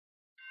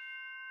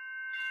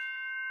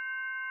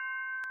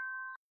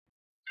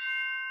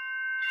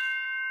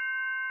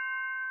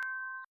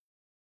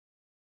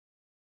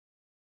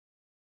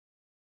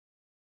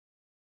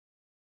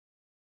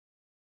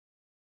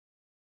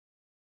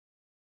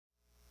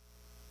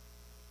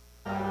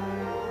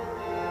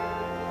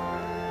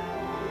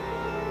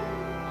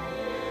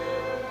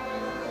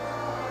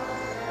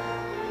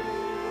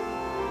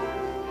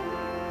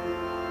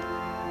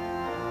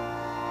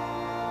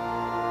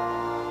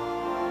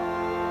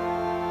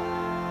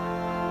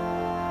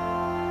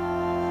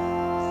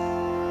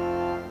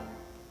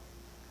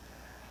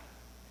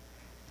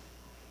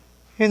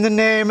In the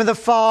name of the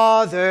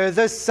Father,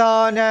 the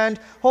Son, and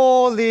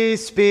Holy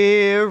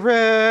Spirit.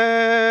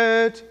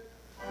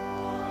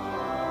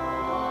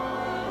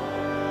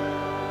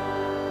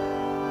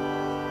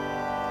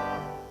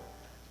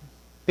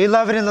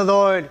 Beloved in the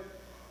Lord,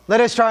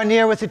 let us draw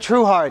near with a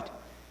true heart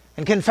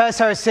and confess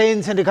our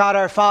sins unto God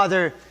our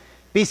Father,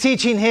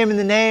 beseeching him in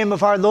the name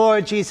of our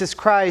Lord Jesus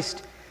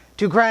Christ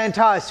to grant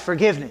us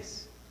forgiveness.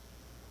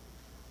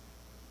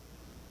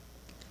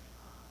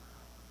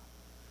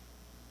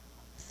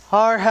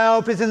 Our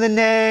help is in the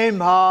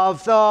name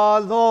of the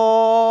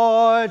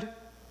Lord.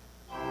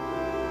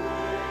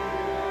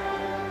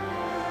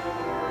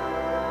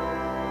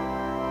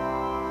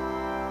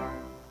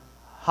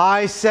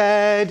 I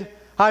said,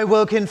 I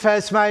will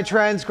confess my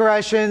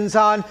transgressions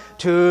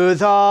unto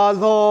the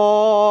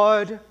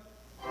Lord.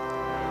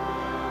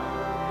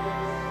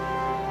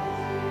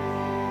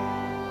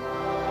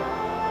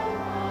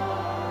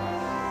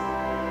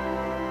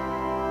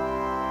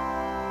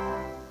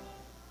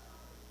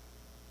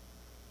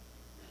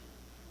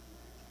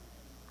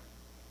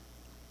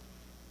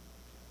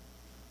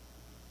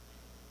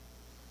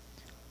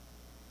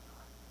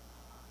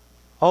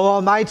 O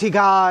Almighty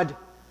God,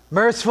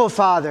 merciful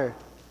Father,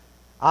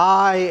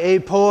 I, a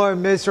poor,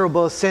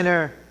 miserable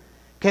sinner,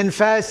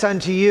 confess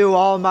unto you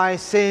all my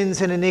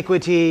sins and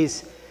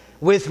iniquities,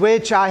 with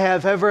which I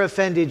have ever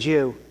offended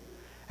you,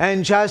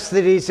 and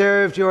justly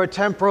deserved your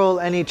temporal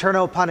and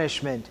eternal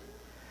punishment.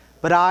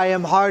 But I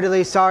am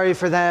heartily sorry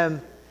for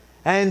them,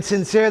 and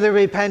sincerely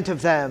repent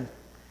of them.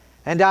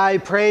 And I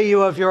pray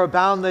you of your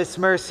boundless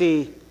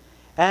mercy,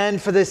 and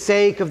for the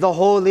sake of the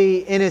holy,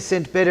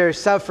 innocent, bitter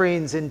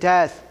sufferings and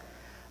death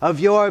of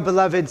your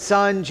beloved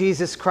Son,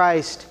 Jesus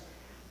Christ,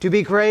 to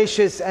be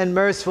gracious and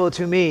merciful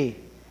to me,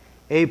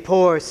 a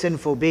poor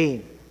sinful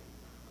being.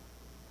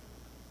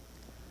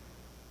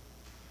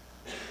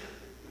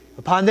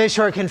 Upon this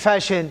your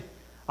confession,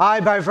 I,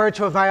 by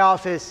virtue of my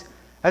office,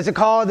 as a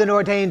called and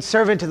ordained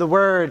servant of the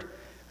Word,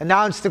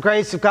 announce the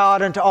grace of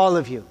God unto all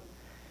of you.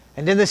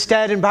 And in the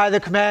stead and by the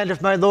command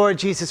of my Lord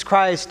Jesus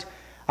Christ,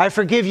 I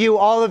forgive you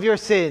all of your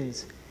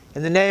sins,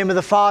 in the name of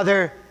the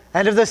Father,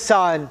 and of the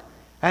Son,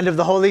 and of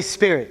the Holy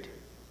Spirit.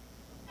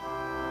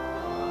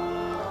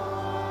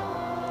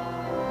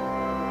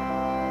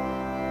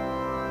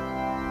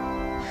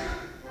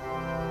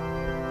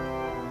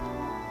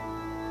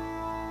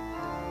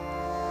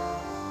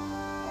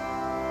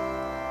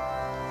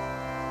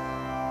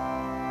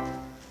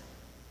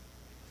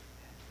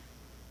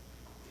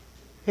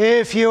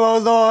 If you, O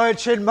Lord,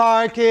 should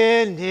mark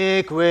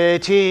iniquities,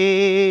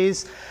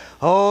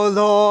 O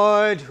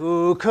Lord,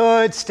 who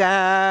could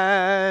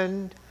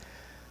stand?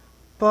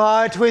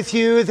 But with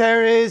you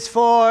there is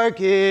forgiveness,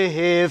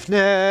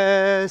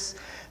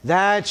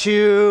 that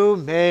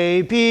you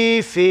may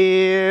be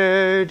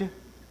feared.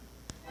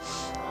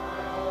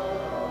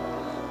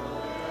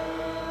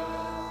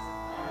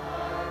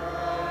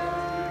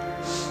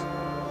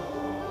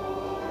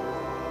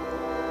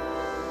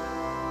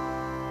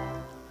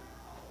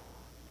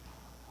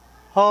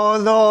 O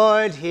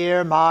Lord,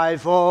 hear my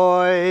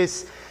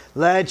voice.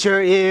 Let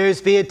your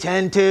ears be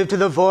attentive to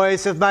the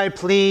voice of my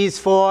pleas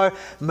for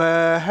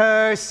mercy.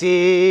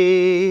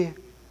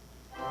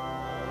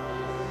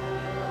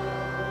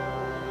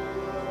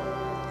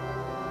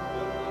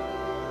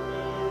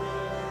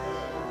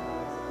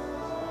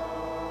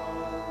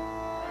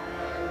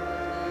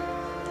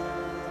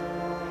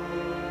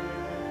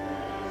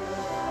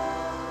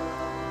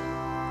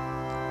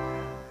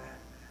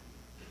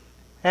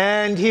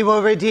 And he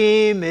will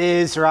redeem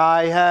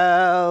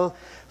Israel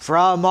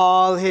from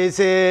all his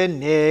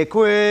iniquities.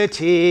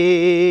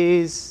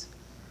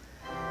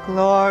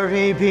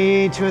 Glory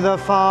be to the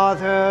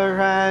Father,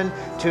 and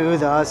to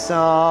the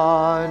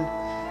Son,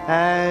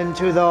 and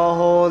to the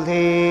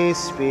Holy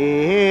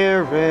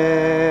Spirit,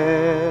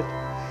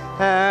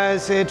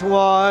 as it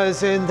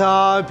was in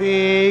the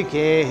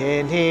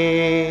beginning.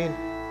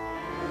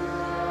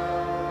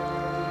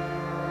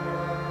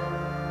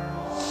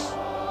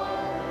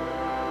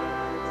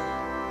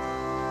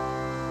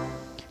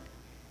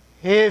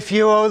 If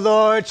you, O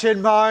Lord, should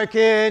mark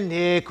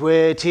iniquities,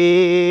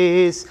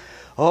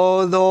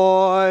 O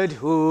Lord,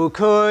 who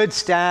could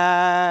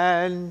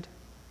stand?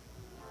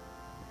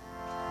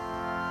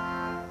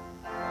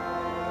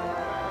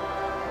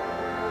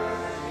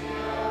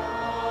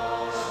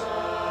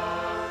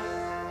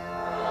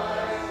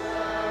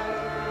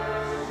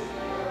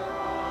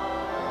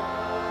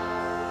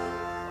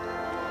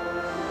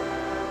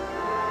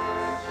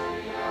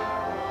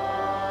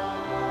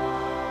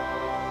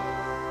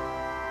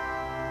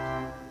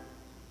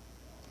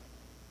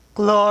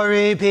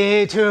 Glory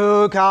be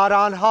to God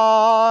on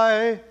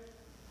high.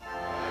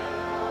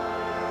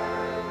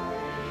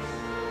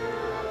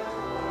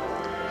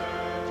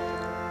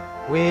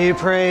 We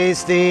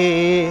praise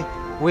thee,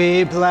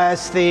 we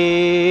bless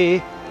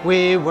thee,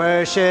 we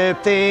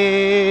worship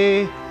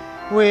thee,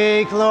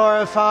 we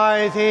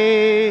glorify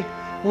thee,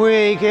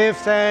 we give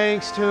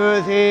thanks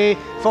to thee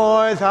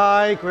for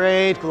thy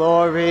great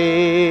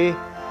glory.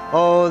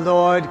 O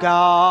Lord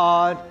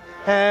God,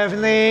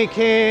 heavenly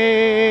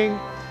King,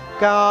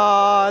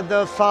 God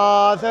the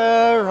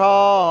Father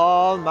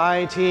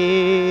Almighty,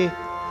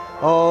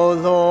 O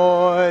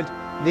Lord,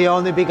 the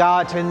only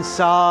begotten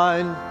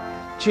Son,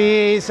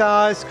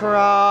 Jesus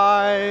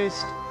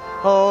Christ,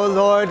 O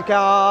Lord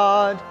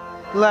God,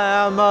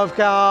 Lamb of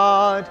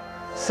God,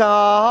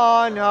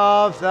 Son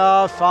of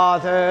the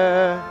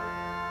Father,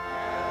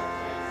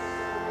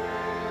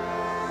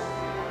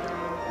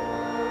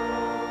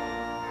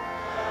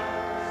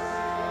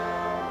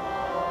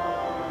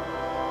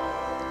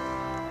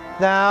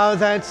 Thou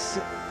that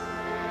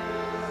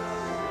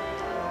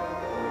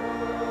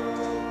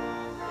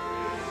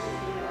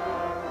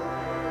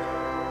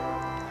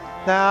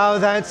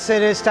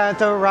sittest at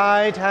the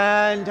right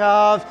hand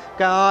of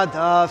God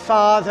the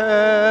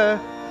Father,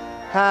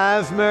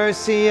 have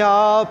mercy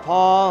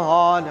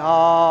upon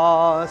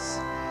us.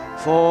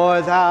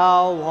 For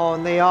thou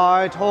only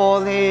art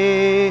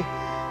holy,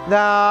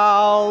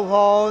 thou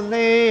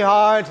only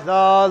art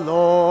the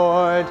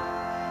Lord,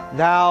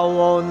 thou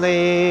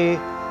only,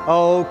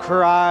 O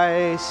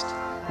Christ,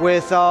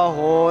 with the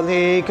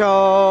Holy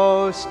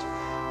Ghost,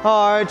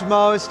 art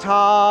most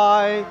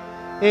high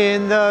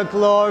in the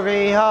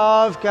glory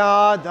of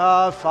God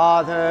the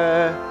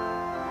Father.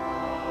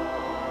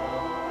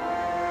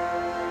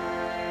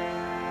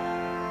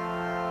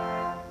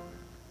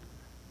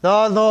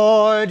 The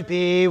Lord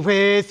be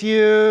with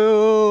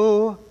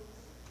you.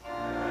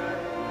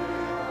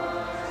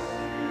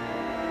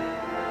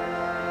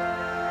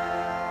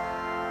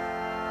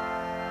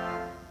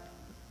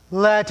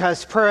 Let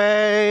us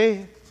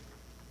pray.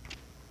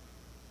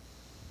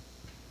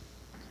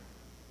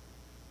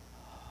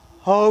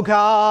 O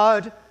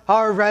God,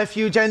 our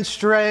refuge and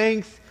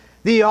strength,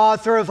 the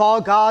author of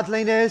all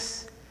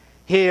godliness,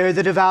 hear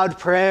the devout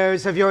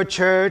prayers of your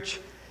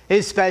church,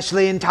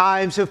 especially in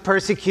times of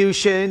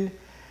persecution,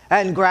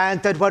 and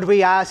grant that what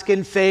we ask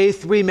in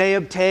faith we may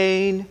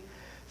obtain.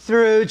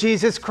 Through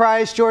Jesus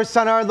Christ, your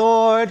Son, our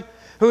Lord,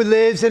 who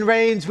lives and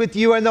reigns with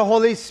you and the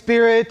Holy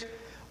Spirit,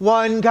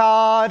 one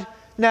God,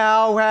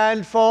 now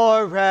and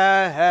forever.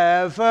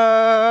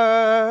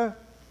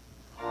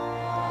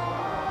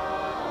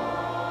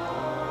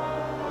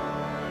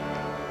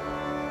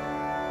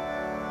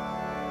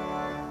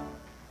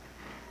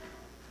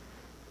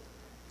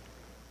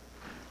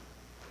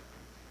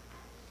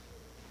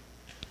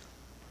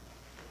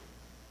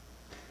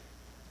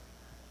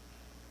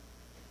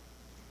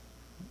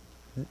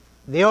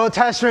 The Old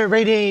Testament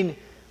reading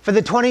for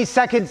the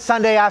 22nd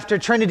Sunday after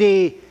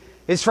Trinity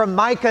is from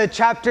Micah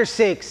chapter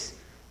 6,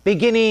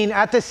 beginning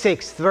at the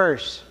 6th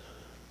verse.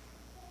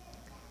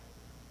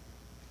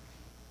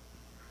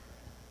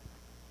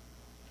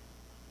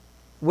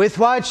 With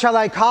what shall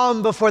I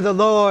come before the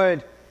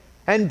Lord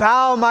and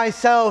bow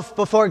myself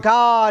before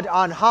God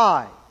on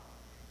high?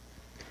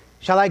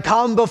 Shall I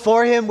come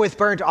before him with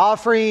burnt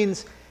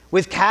offerings,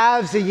 with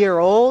calves a year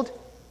old?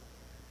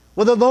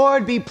 Will the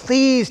Lord be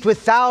pleased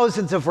with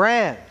thousands of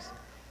rams,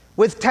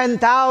 with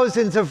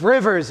 10,000s of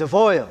rivers of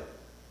oil?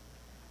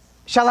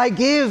 Shall I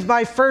give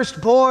my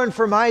firstborn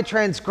for my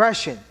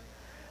transgression,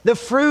 the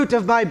fruit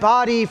of my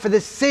body for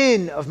the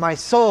sin of my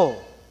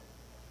soul?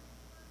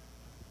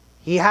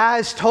 He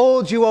has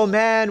told you, O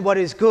man, what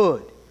is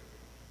good.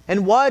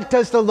 And what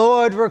does the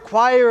Lord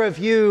require of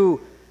you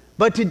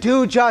but to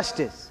do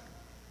justice,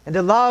 and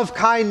to love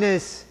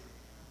kindness,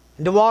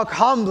 and to walk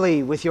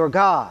humbly with your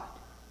God?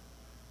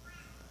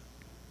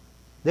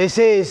 This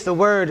is the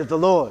word of the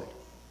Lord.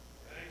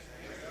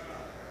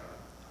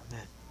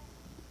 Amen.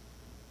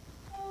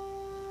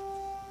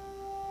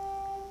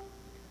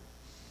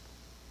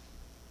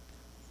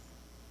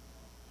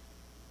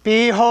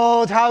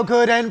 Behold, how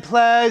good and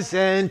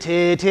pleasant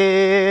it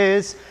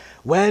is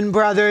when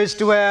brothers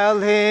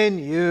dwell in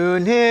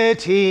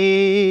unity.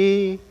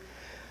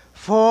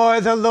 For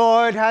the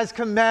Lord has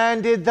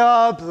commanded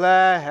the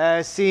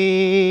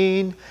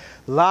blessing,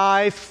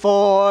 life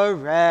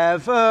forevermore.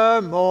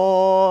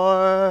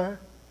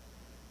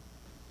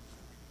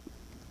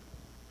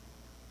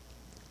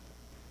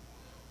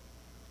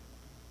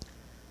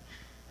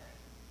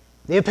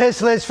 The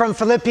epistle is from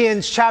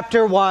Philippians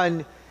chapter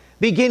 1,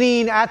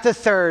 beginning at the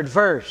 3rd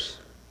verse.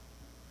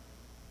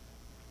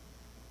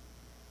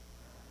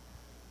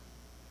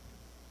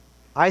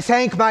 I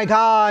thank my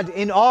God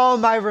in all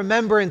my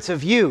remembrance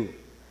of you,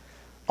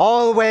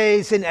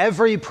 always in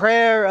every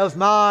prayer of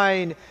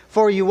mine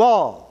for you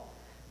all,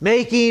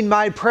 making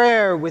my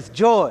prayer with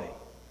joy,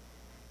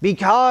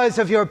 because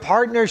of your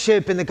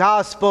partnership in the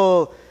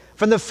gospel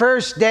from the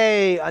first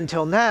day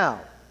until now.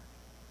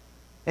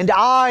 And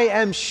I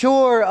am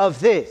sure of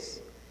this,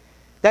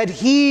 that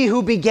he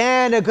who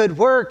began a good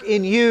work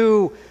in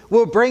you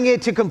will bring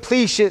it to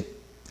completion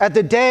at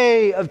the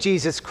day of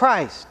Jesus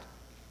Christ.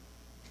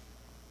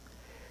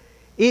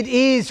 It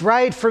is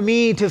right for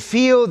me to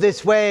feel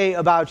this way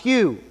about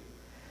you,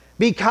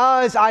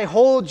 because I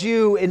hold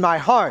you in my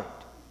heart.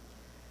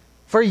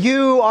 For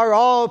you are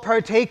all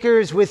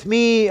partakers with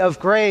me of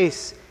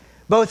grace,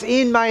 both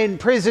in my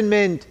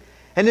imprisonment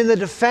and in the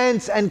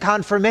defense and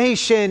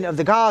confirmation of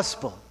the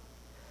gospel.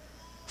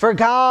 For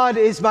God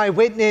is my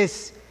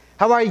witness,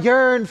 how I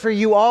yearn for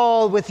you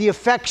all with the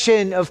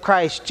affection of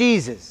Christ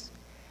Jesus.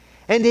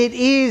 And it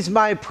is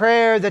my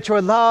prayer that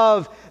your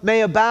love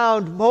may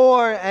abound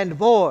more and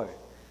more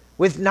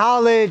with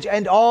knowledge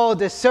and all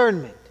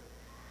discernment,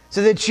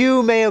 so that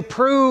you may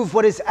approve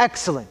what is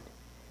excellent,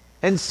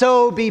 and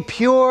so be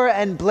pure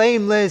and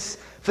blameless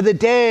for the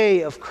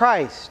day of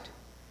Christ,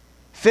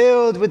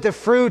 filled with the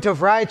fruit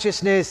of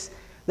righteousness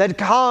that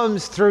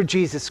comes through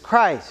Jesus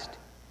Christ,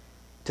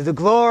 to the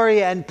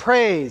glory and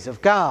praise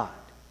of God.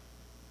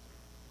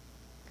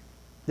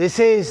 This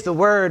is the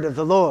word of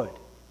the Lord. Thanks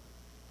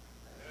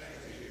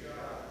be to God.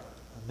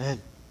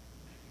 Amen.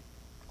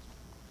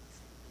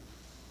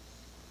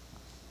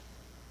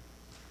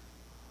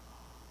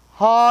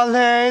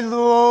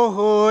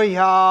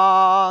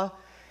 Hallelujah.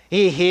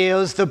 He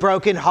heals the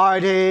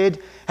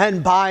brokenhearted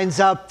and binds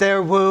up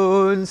their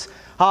wounds.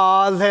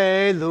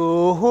 Hallelujah.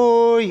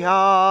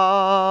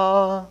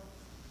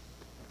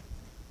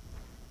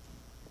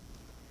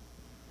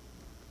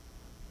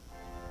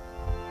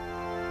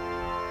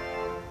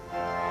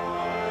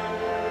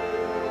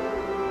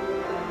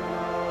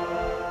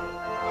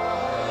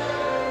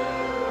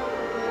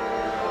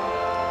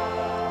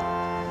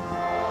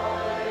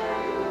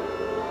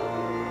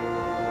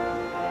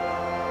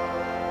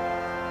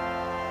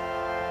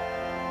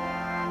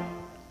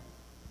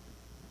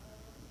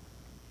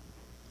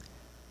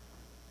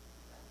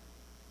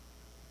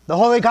 The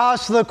Holy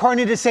Gospel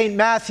according to St.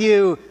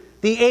 Matthew,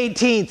 the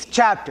 18th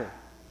chapter.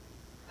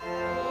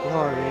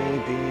 Glory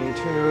be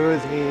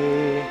to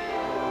thee.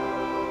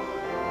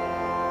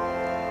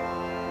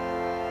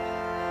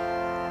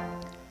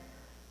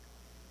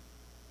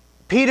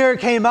 Peter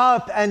came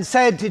up and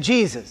said to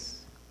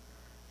Jesus,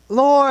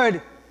 Lord,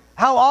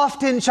 how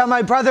often shall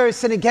my brother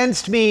sin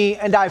against me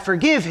and I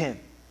forgive him?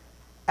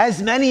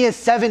 As many as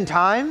 7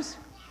 times?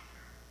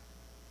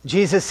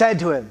 Jesus said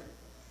to him,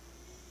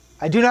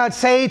 I do not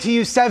say to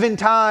you 7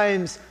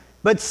 times,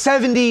 but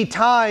 70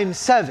 times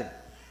 7.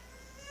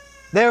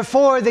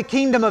 Therefore, the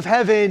kingdom of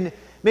heaven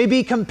may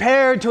be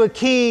compared to a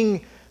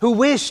king who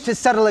wished to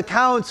settle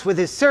accounts with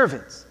his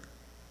servants.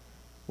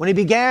 When he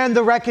began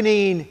the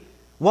reckoning,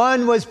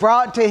 one was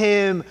brought to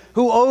him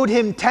who owed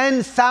him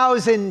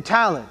 10,000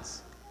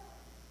 talents.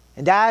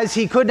 And as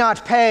he could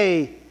not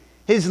pay,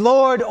 his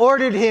Lord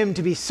ordered him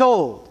to be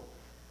sold,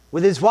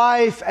 with his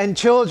wife and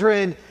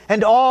children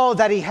and all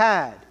that he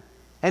had,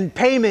 and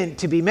payment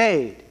to be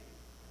made.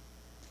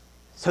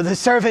 So the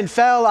servant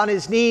fell on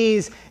his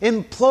knees,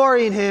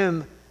 imploring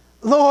him,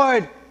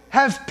 Lord,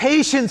 have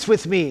patience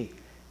with me,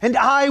 and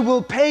I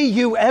will pay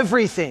you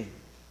everything.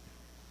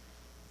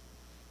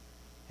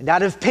 And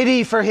out of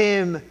pity for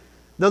him,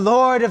 the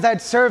Lord of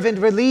that servant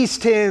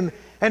released him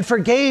and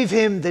forgave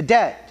him the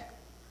debt.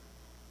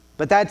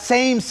 But that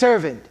same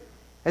servant,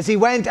 as he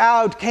went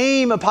out,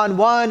 came upon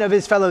one of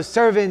his fellow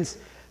servants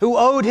who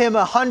owed him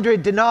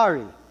 100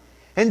 denarii.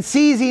 And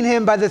seizing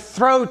him by the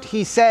throat,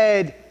 he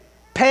said,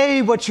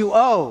 Pay what you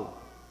owe.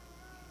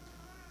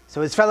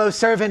 So his fellow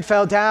servant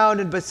fell down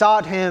and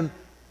besought him,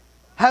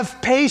 Have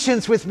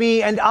patience with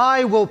me, and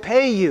I will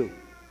pay you.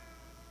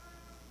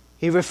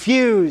 He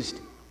refused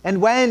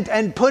and went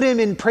and put him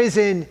in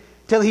prison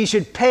till he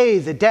should pay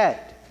the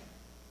debt.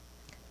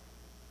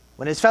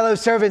 When his fellow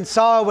servants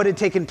saw what had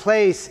taken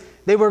place,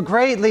 they were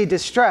greatly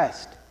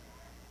distressed,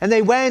 and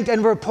they went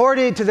and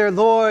reported to their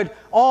Lord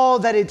all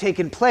that had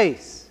taken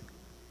place.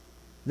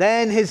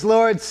 Then his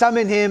Lord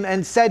summoned him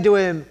and said to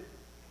him,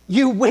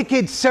 You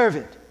wicked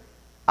servant,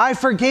 I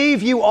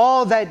forgave you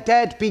all that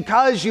debt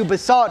because you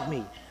besought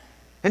me.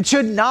 And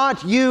should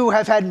not you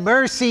have had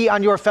mercy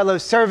on your fellow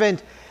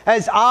servant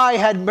as I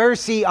had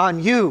mercy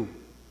on you?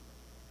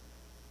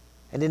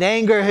 And in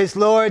anger his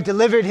Lord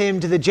delivered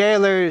him to the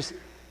jailers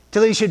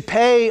till he should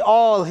pay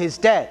all his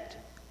debt.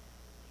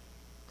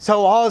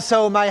 So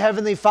also my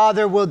heavenly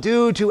Father will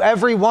do to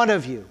every one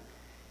of you,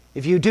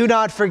 if you do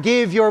not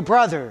forgive your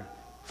brother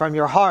from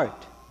your heart.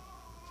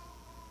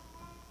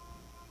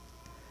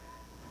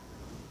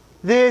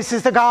 This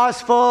is the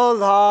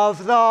gospel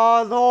of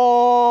the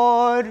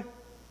Lord.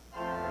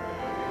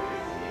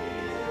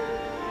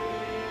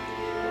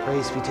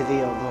 Praise be to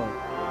thee, O Lord.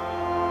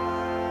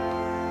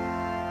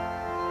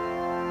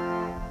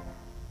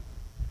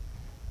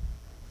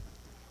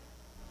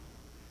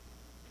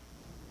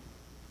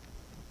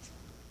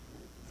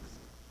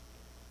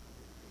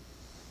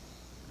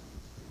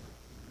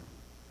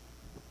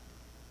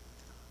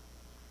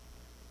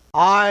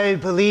 I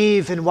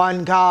believe in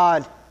one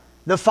God,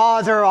 the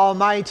Father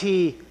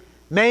Almighty,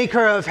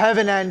 maker of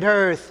heaven and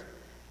earth,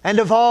 and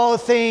of all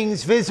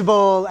things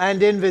visible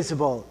and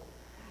invisible,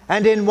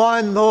 and in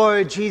one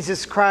Lord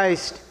Jesus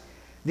Christ,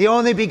 the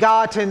only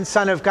begotten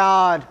Son of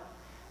God,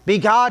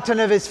 begotten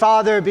of his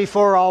Father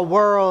before all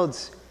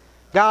worlds,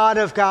 God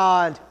of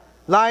God,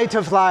 light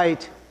of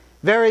light,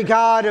 very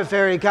God of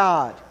very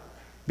God,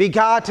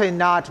 begotten,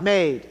 not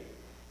made,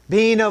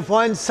 being of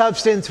one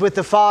substance with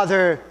the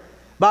Father,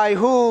 by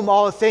whom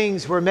all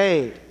things were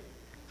made,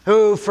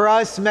 who for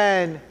us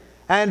men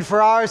and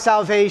for our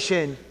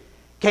salvation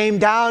came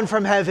down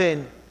from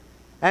heaven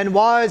and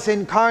was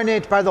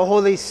incarnate by the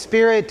Holy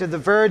Spirit of the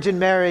Virgin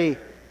Mary,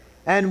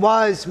 and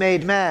was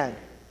made man,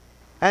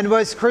 and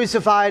was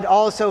crucified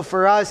also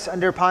for us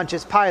under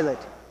Pontius Pilate.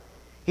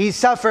 He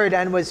suffered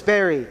and was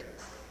buried,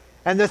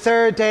 and the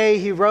third day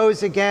he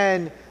rose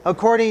again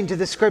according to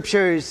the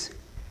Scriptures,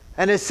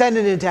 and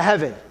ascended into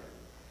heaven,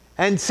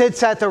 and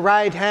sits at the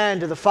right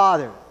hand of the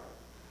Father.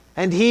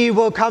 And he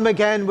will come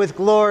again with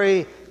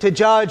glory to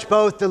judge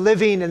both the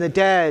living and the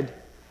dead,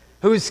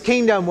 whose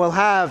kingdom will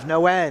have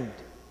no end.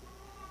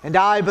 And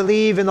I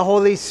believe in the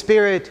Holy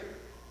Spirit,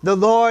 the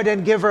Lord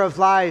and giver of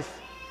life,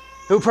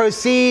 who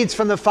proceeds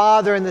from the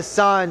Father and the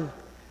Son,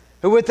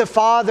 who with the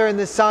Father and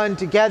the Son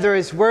together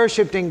is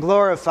worshipped and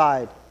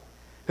glorified,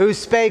 who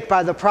spake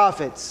by the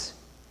prophets.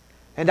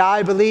 And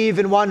I believe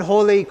in one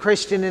holy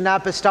Christian and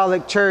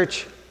apostolic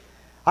church.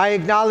 I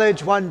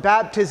acknowledge one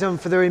baptism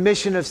for the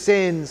remission of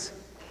sins,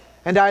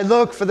 and I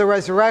look for the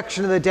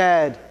resurrection of the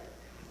dead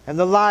and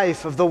the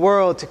life of the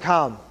world to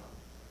come.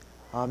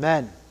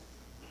 Amen.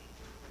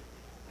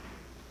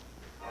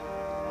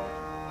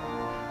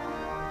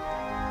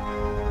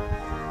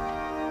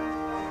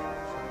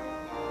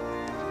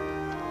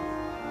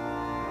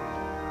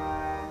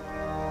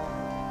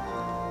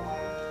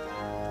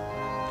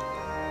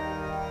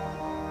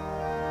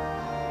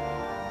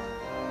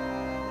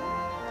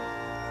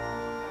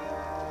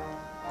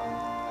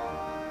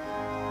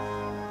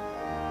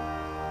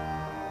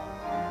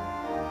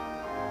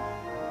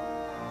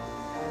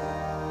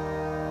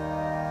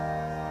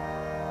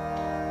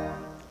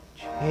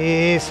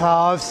 Chief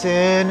of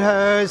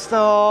sinners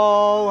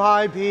though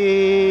I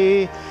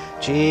be,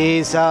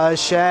 Jesus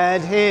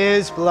shed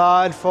his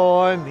blood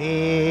for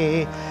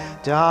me,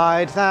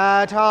 died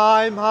that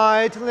I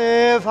might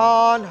live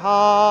on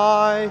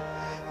high,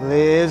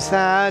 lives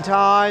that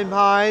I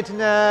might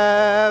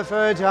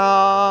never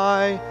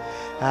die.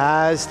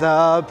 As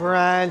the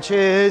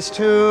branches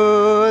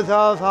to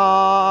the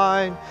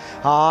vine,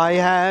 I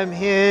am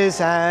his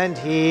and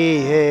he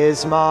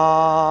is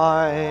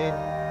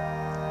mine.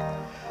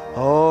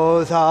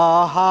 Oh,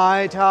 the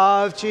height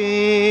of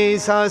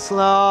Jesus'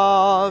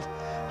 love,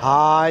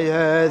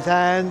 higher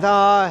than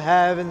the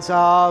heavens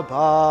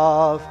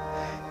above,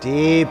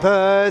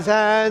 deeper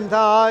than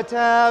the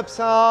depths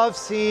of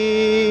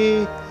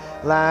sea,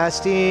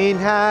 lasting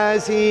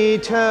as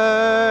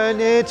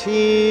eternity.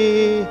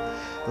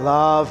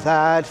 Love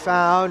that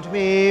found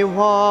me,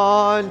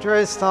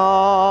 wondrous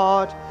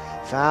thought,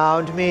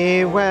 found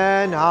me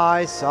when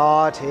I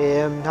sought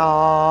him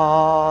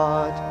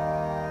not.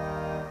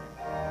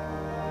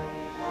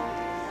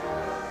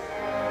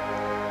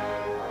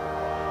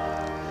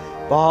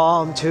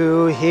 Balm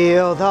to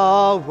heal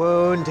the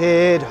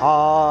wounded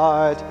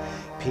heart,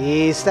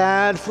 peace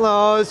that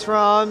flows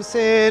from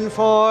sin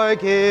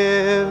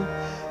forgive,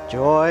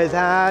 joy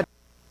that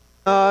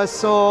the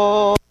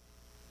soul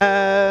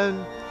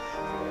can.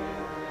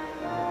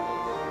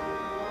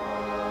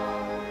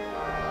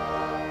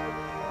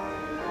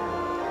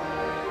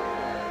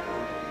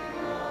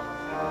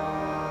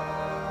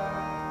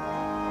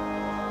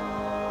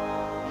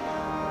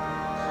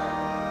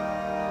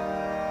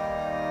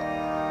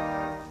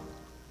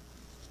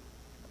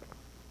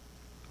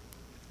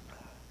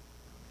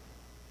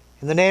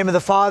 In the name of the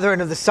Father, and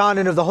of the Son,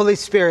 and of the Holy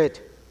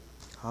Spirit.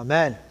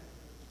 Amen.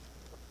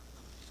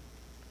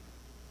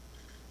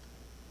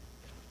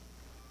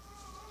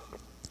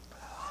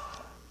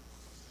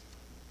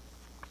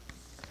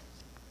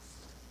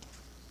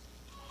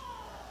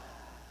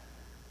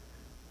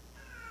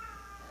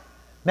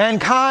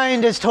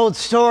 Mankind has told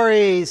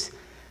stories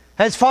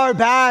as far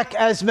back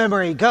as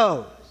memory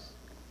goes.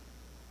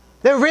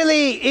 There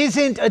really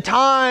isn't a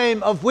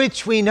time of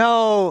which we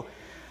know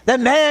that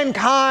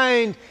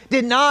mankind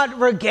did not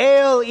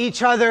regale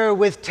each other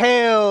with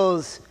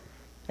tales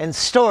and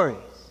stories.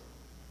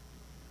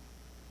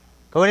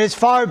 Going as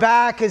far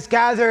back as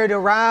gathered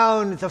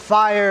around the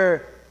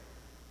fire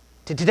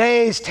to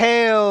today's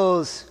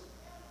tales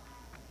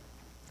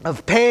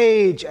of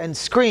page and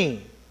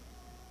screen,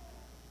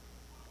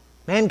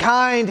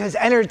 mankind has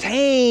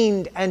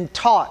entertained and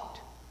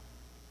taught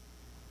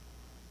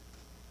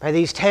by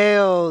these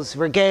tales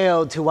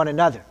regaled to one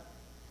another.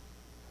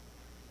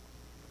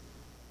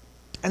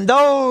 And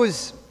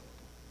those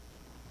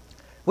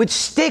which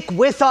stick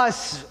with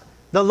us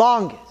the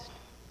longest,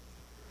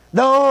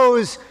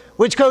 those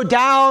which go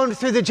down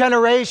through the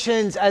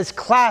generations as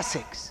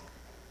classics,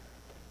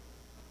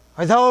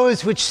 are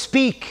those which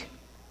speak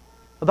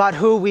about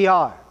who we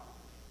are.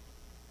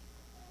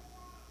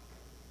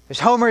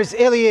 There's Homer's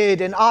Iliad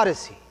and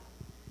Odyssey,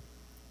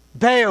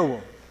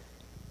 Beowulf,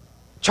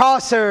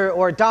 Chaucer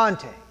or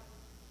Dante,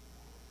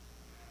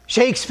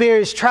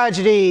 Shakespeare's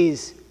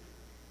tragedies,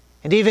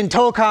 and even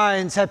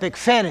Tolkien's epic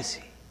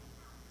fantasy.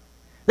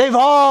 They've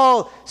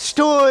all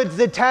stood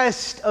the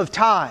test of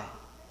time.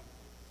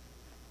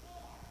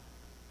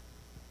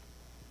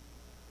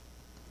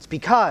 It's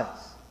because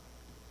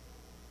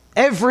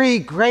every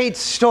great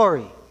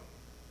story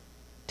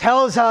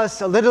tells us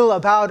a little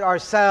about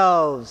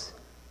ourselves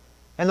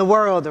and the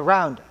world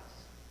around us.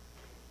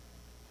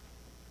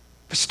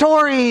 For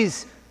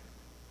stories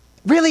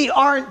really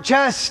aren't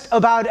just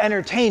about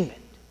entertainment.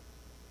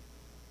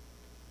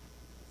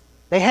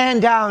 They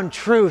hand down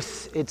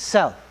truth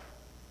itself.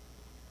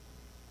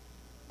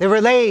 They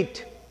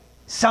relate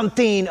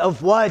something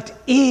of what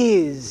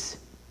is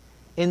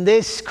in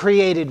this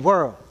created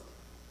world.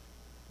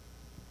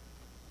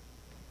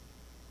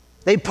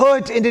 They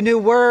put into new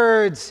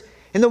words,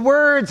 in the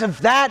words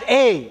of that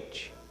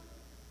age,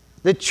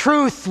 the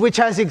truth which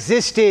has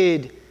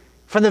existed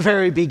from the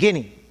very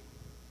beginning.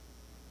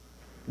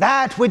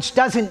 That which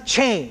doesn't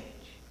change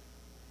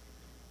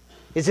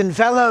is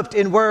enveloped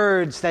in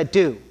words that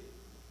do.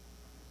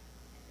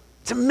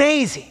 It's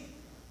amazing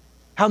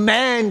how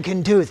man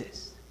can do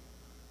this.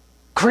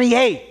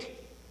 Create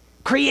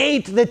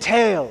the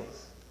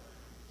tales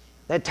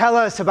that tell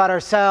us about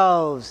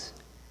ourselves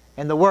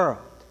and the world.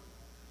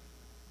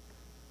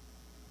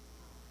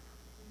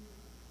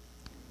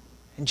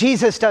 And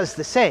Jesus does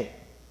the same.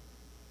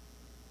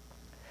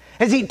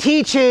 As he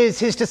teaches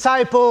his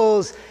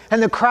disciples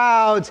and the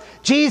crowds,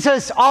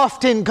 Jesus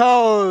often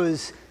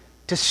goes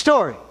to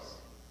stories.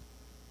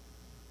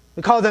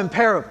 We call them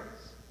parables.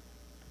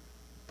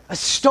 A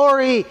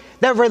story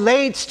that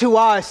relates to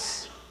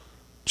us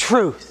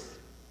truth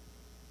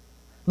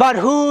about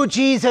who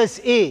Jesus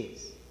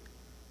is,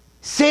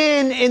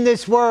 sin in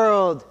this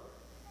world,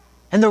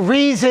 and the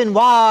reason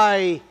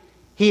why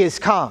he has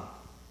come.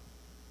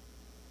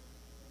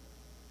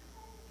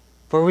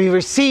 For we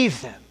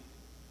receive them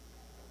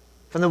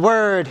from the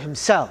Word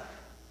himself,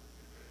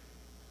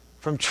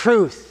 from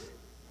truth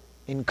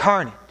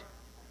incarnate.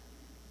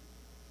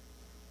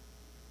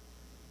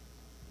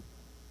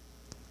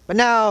 But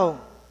now,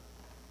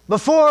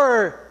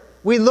 before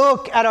we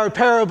look at our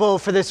parable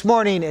for this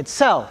morning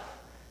itself,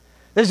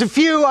 there's a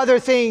few other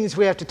things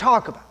we have to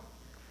talk about.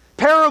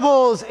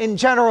 Parables in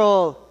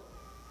general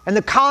and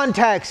the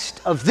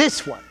context of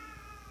this one.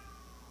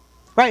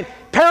 Right?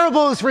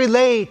 Parables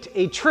relate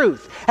a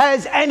truth,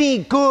 as any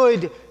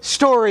good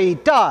story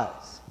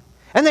does.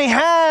 And they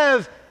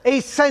have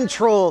a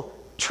central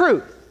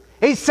truth,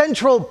 a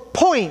central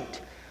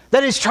point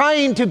that is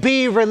trying to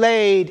be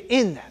relayed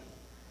in them.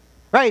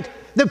 Right?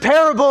 The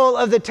parable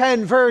of the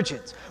 10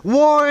 virgins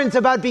warns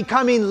about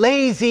becoming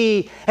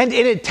lazy and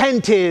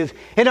inattentive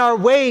in our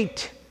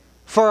wait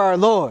for our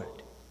Lord,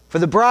 for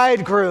the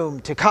bridegroom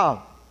to come.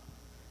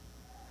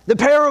 The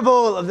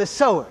parable of the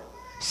sower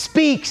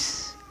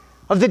speaks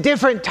of the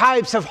different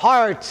types of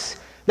hearts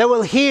that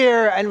will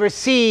hear and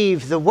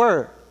receive the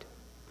word.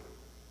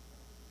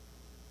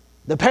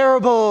 The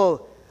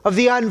parable of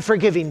the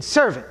unforgiving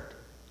servant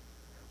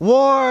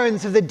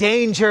warns of the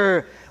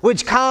danger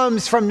which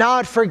comes from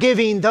not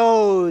forgiving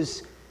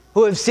those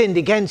who have sinned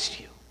against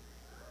you.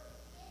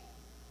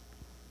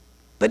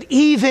 But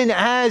even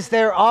as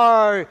there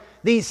are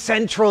these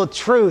central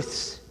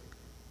truths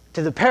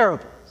to the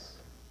parables,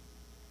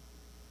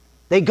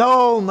 they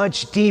go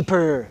much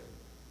deeper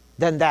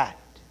than that.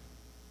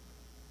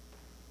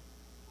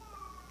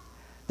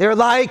 They're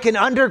like an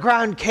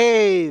underground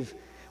cave,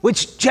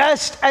 which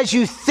just as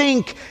you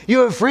think you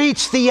have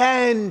reached the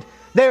end,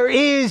 there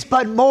is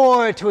but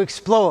more to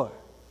explore.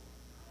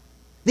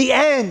 The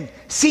end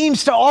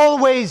seems to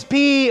always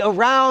be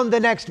around the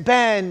next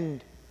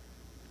bend,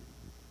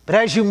 but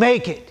as you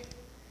make it,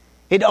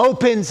 it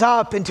opens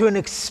up into an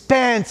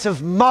expanse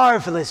of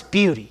marvelous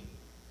beauty.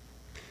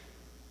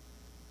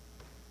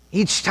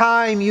 Each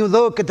time you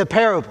look at the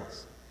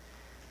parables,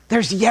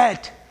 there's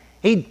yet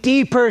a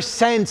deeper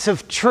sense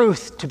of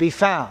truth to be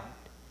found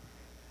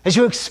as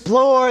you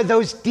explore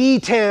those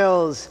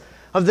details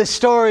of the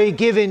story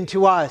given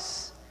to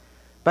us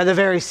by the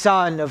very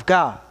Son of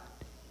God.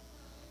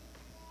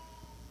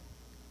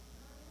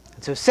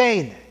 And so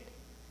saying that,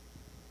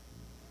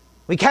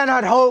 we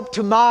cannot hope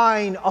to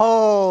mine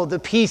all the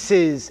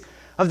pieces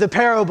of the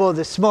parable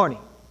this morning,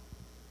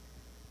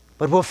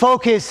 but we'll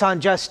focus on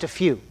just a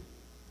few.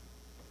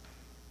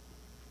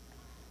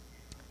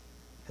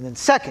 And then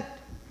second,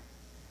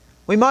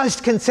 we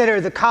must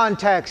consider the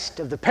context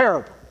of the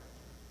parable.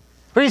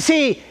 For you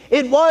see,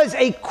 it was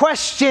a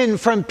question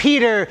from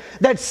Peter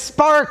that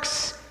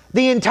sparks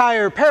the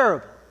entire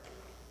parable.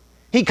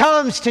 He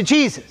comes to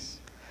Jesus.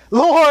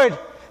 Lord,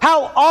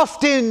 how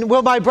often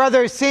will my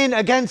brother sin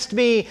against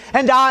me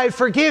and I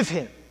forgive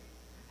him?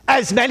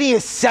 As many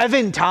as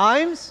 7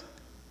 times?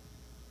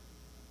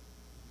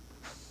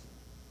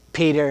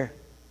 Peter,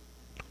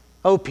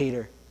 oh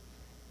Peter,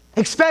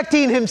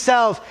 expecting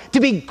himself to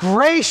be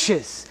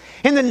gracious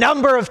in the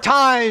number of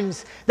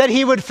times that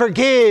he would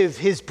forgive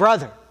his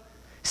brother.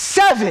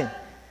 7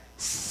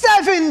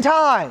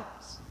 times.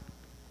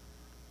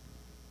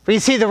 For you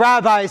see, the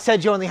rabbi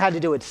said you only had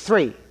to do it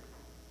 3.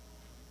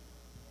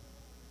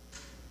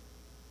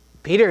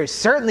 Peter is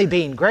certainly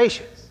being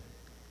gracious,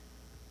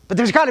 but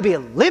there's got to be a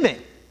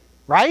limit,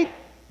 right?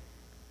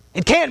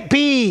 It can't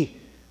be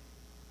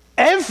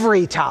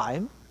every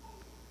time.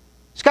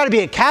 There's got to be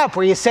a cap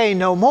where you say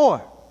no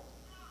more.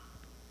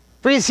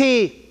 For you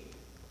see,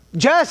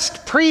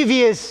 just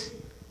previous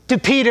to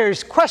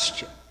Peter's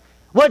question,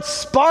 what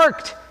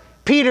sparked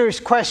Peter's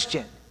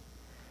question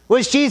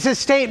was Jesus'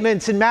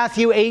 statements in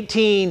Matthew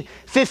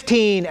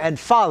 18:15 and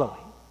following,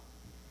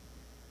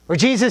 where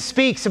Jesus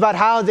speaks about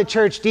how the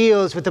church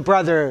deals with the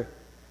brother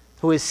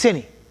who is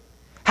sinning,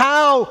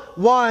 how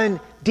one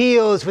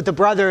deals with the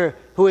brother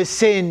who has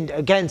sinned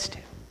against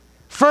him.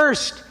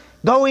 First,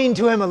 going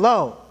to him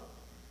alone,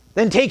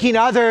 then taking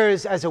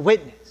others as a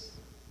witness.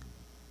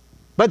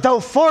 But though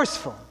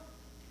forceful,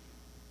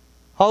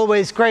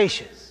 always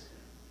gracious,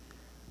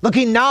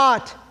 looking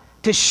not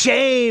to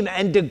shame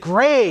and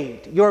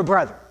degrade your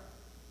brother,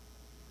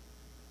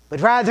 but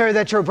rather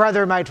that your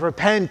brother might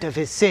repent of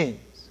his sins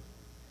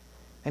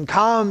and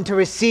come to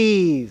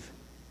receive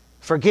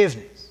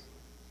forgiveness.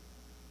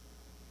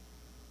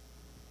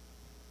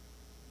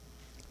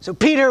 So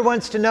Peter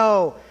wants to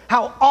know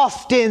how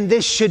often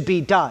this should be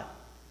done.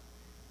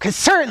 Because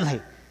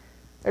certainly,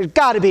 there's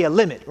got to be a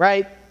limit,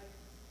 right?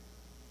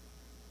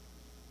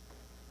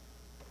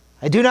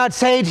 I do not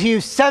say to you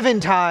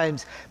 7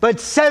 times, but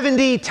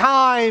 70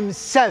 times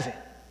 7.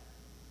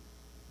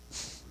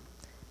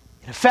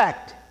 In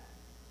effect,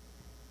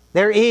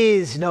 there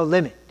is no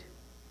limit.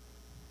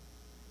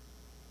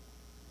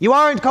 You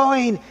aren't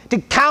going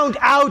to count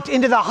out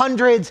into the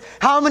hundreds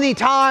how many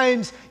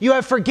times you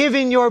have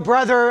forgiven your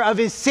brother of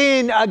his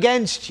sin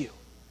against you.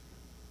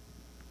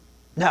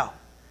 No.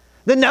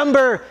 The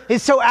number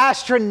is so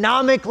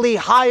astronomically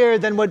higher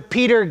than what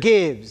Peter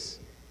gives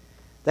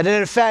that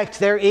in effect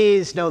there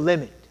is no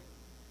limit.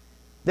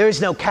 There is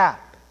no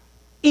cap.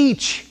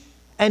 Each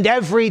and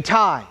every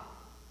time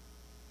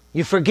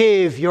you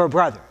forgive your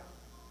brother.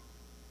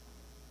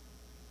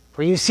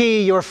 For you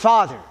see, your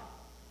Father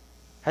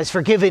has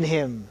forgiven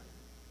him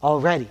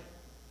already.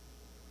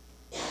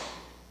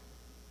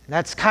 And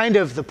that's kind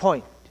of the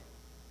point.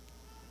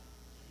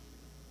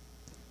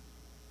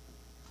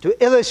 To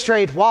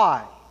illustrate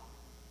why,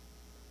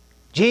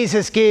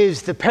 Jesus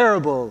gives the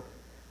parable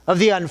of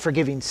the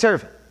unforgiving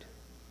servant.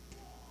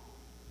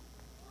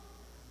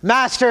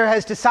 Master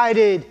has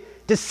decided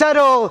to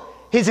settle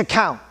his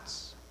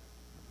accounts.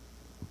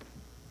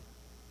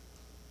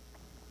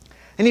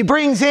 And he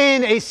brings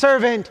in a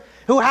servant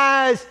who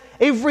has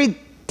a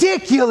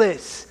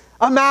ridiculous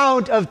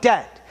amount of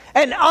debt,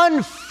 an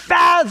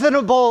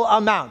unfathomable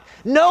amount.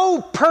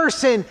 No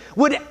person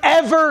would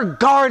ever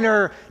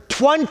garner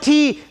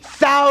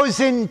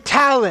 20,000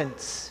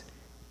 talents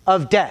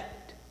of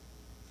debt.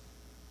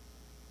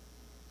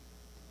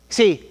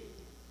 See,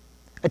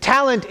 a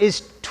talent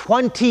is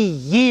 20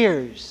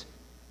 years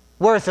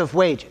worth of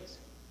wages.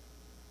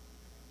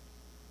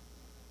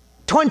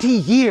 20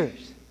 years.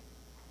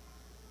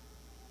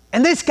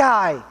 And this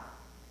guy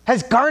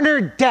has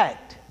garnered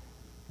debt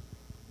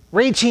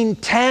reaching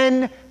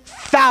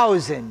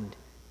 10,000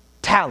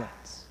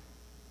 talents.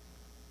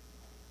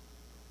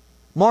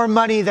 More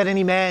money than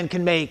any man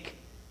can make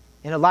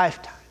in a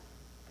lifetime.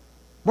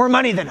 More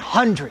money than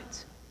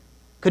hundreds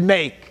could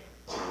make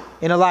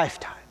in a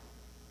lifetime.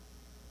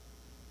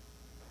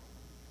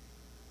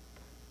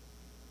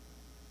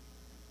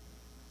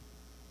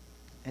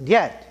 And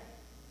yet,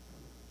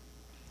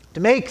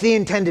 to make the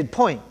intended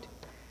point,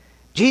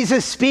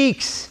 Jesus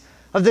speaks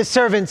of the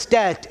servant's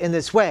debt in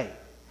this way.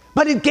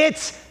 But it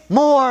gets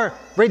more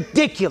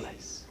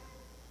ridiculous.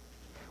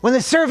 When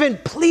the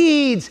servant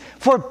pleads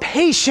for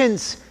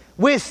patience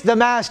with the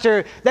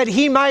master that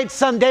he might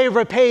someday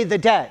repay the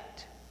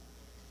debt,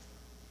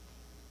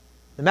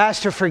 the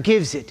master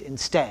forgives it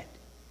instead.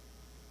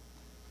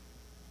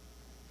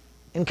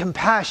 In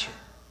compassion,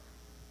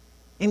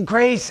 in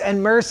grace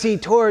and mercy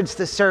towards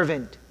the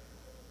servant,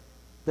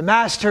 the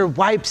master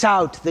wipes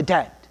out the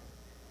debt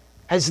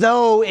as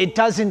though it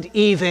doesn't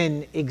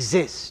even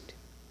exist.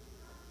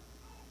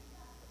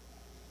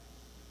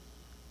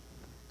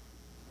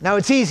 Now,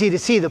 it's easy to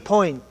see the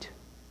point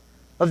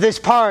of this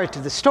part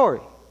of the story.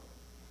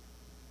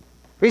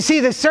 You see,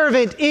 the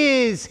servant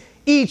is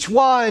each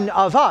one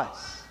of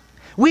us.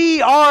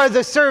 We are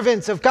the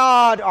servants of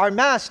God, our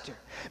master,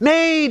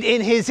 made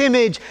in his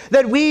image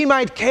that we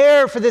might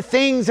care for the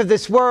things of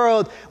this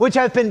world which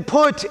have been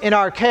put in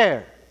our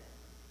care.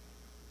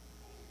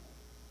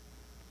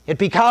 Yet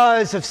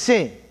because of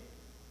sin,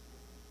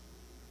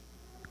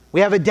 we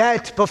have a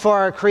debt before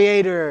our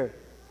Creator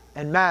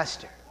and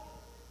Master.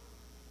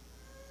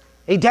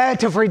 A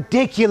debt of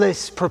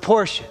ridiculous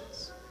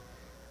proportions,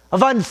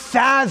 of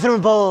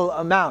unfathomable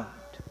amount.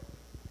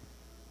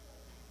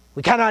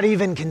 We cannot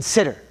even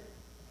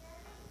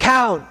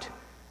count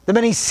the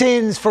many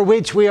sins for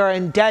which we are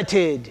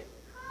indebted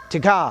to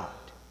God.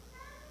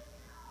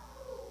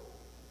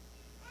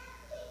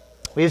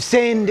 We have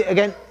sinned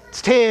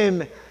against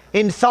him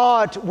in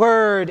thought,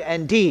 word,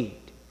 and deed.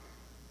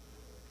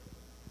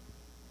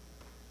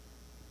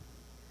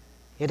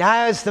 Yet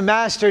as the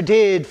master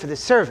did for the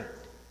servant,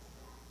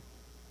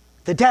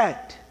 the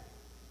debt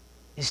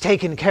is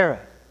taken care of.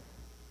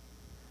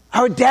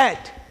 Our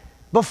debt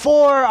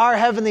before our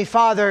Heavenly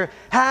Father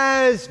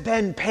has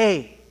been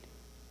paid.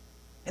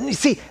 And you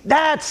see,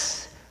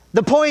 that's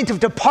the point of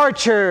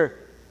departure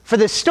for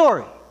this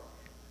story.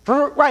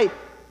 Right,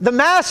 the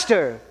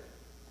master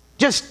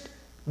just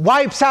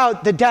wipes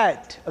out the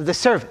debt of the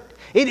servant.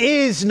 It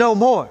is no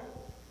more.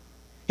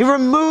 He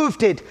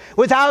removed it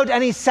without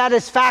any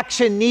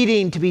satisfaction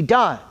needing to be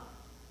done.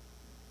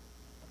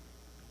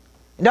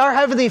 And our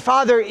Heavenly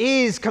Father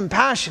is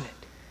compassionate,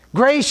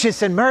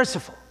 gracious, and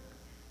merciful.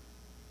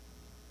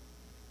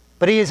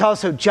 But He is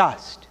also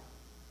just.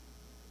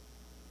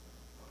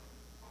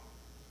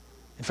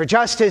 And for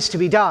justice to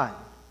be done,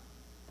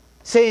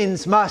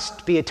 sins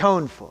must be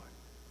atoned for.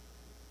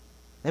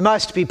 They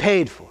must be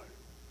paid for.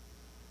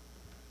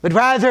 But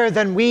rather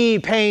than we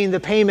paying the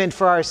payment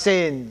for our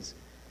sins,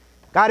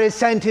 God has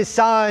sent His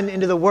Son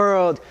into the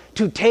world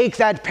to take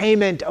that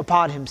payment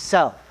upon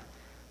Himself,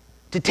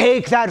 to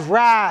take that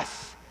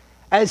wrath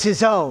as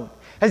His own,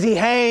 as He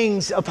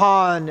hangs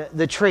upon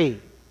the tree.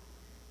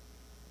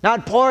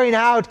 Not pouring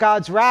out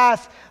God's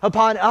wrath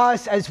upon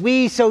us as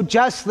we so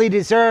justly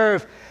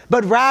deserve,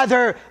 but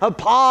rather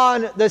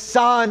upon the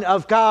Son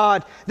of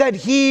God, that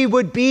He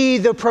would be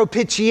the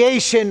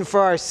propitiation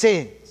for our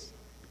sins.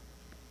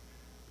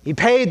 He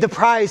paid the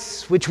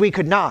price which we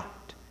could not,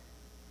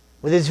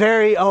 with His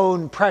very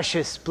own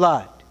precious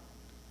blood.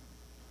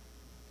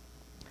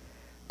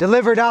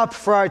 Delivered up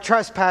for our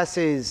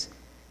trespasses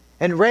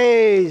and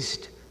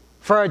raised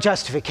for our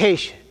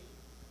justification,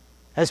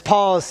 as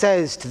Paul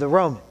says to the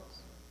Romans.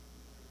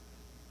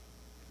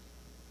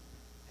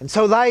 And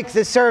so, like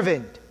the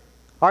servant,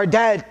 our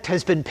debt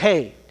has been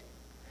paid,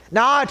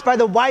 not by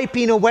the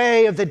wiping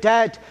away of the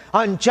debt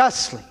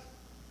unjustly,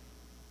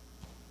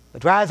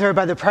 but rather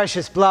by the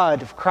precious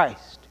blood of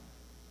Christ.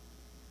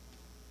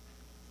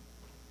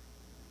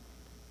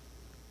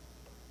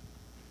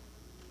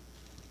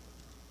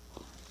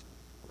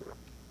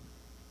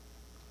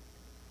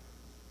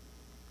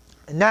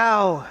 And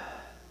now,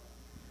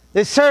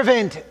 the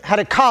servant had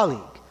a colleague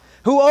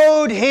who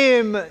owed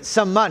him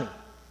some money,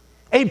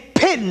 a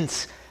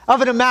pittance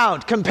of an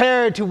amount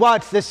compared to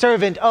what the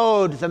servant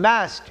owed the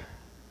master.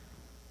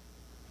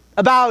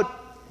 The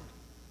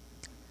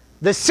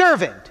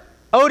servant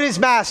owed his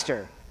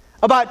master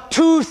about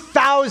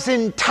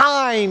 2,000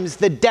 times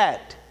the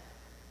debt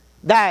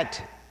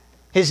that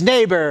his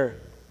neighbor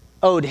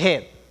owed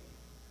him.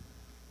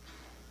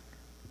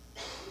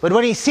 But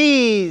when he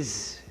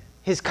sees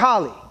his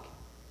colleague,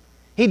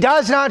 he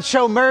does not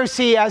show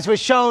mercy as was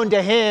shown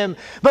to him,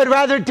 but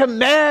rather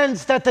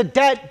demands that the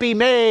debt be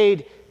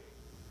made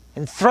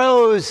and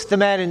throws the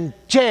man in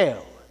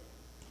jail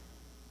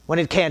when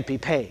it can't be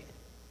paid.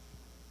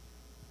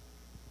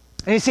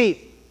 And you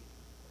see,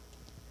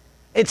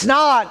 it's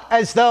not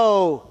as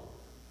though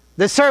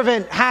the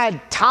servant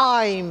had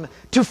time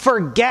to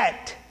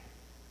forget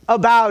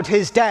about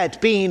his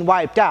debt being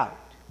wiped out.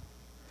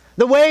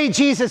 The way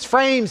Jesus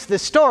frames the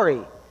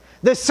story,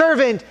 the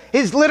servant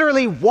is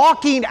literally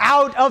walking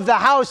out of the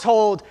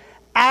household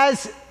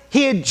as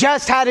he had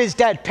just had his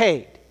debt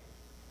paid.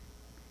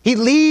 He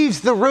leaves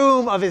the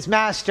room of his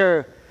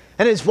master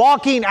and is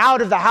walking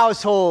out of the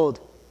household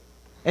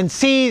and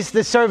sees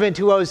the servant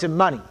who owes him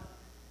money,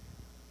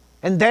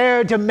 and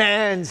there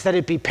demands that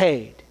it be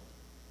paid.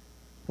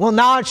 Will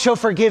not show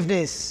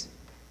forgiveness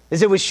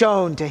as it was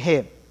shown to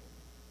him.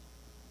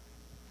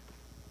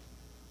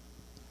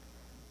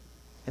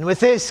 And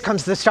with this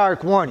comes the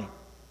stark warning.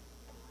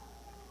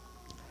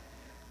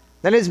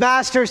 Then his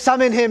master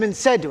summoned him and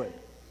said to him,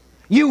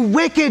 "You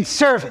wicked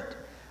servant,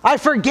 I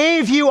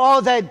forgave you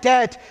all that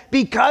debt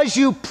because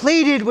you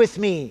pleaded with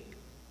me.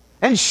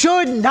 And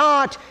should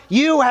not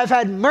you have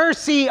had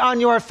mercy on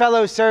your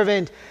fellow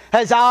servant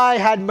as I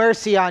had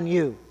mercy on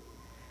you?"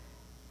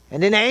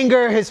 And in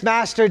anger his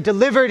master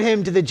delivered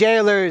him to the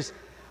jailers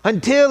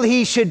until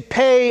he should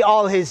pay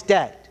all his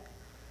debt.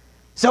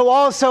 So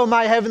also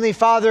my heavenly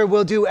Father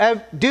will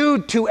do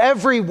to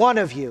every one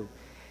of you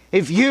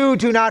if you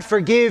do not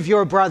forgive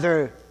your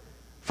brother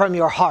from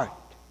your heart.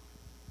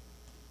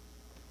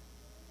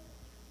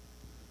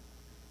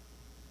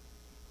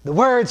 The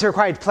words are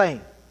quite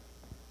plain.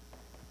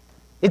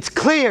 It's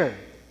clear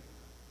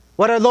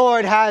what our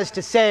Lord has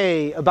to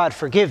say about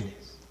forgiveness.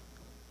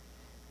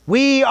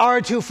 We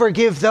are to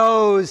forgive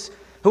those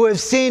who have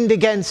sinned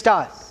against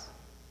us,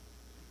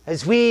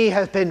 as we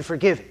have been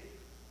forgiven.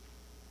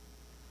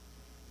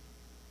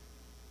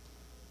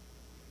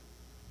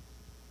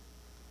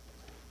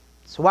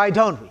 So why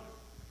don't we?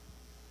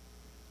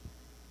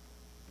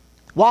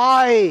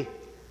 Why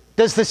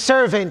does the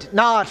servant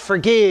not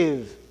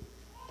forgive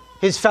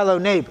his fellow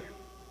neighbor?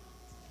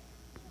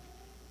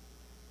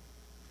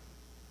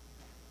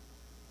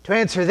 To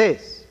answer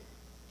this,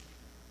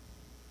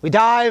 we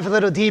dive a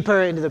little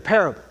deeper into the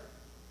parable.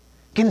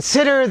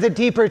 Consider the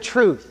deeper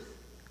truth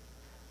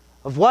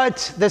of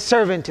what the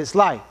servant is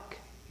like,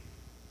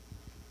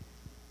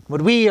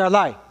 what we are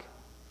like,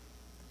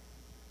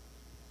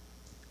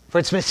 for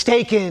its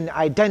mistaken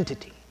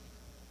identity.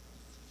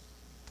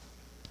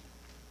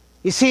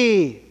 You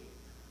see,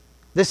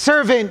 the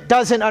servant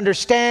doesn't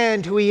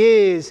understand who he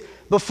is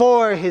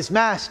before his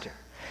master,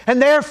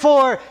 and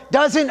therefore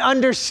doesn't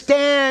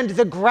understand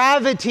the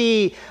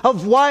gravity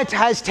of what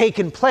has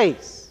taken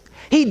place.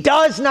 He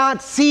does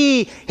not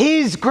see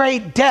his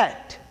great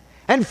debt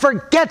and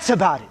forgets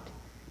about it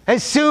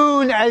as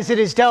soon as it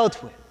is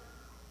dealt with.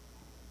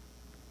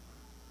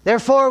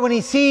 Therefore, when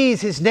he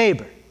sees his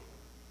neighbor,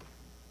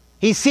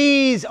 he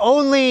sees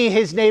only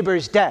his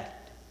neighbor's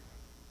debt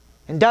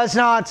and does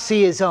not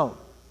see his own.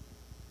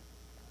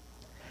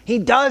 He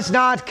does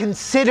not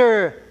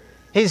consider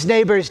his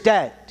neighbor's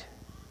debt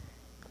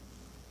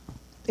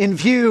in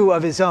view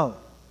of his own.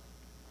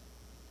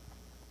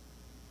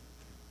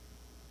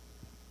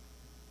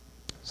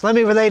 So let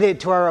me relate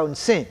it to our own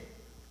sin.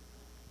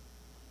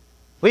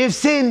 We have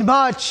sinned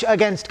much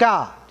against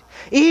God.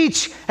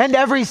 Each and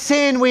every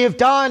sin we have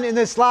done in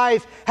this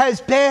life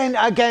has been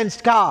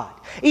against God.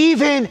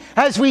 Even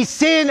as we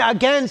sin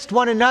against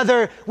one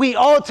another, we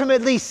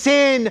ultimately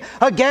sin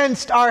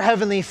against our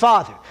Heavenly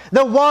Father,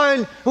 the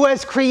one who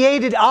has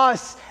created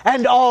us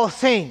and all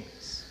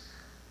things.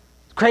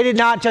 Created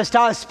not just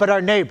us, but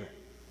our neighbor,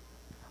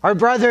 our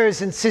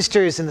brothers and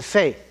sisters in the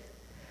faith.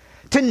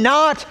 To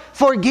not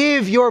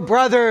forgive your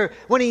brother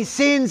when he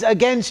sins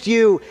against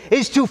you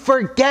is to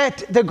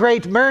forget the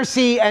great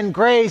mercy and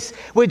grace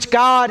which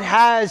God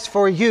has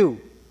for you.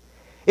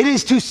 It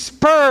is to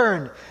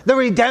spurn the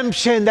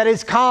redemption that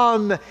has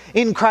come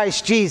in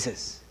Christ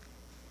Jesus.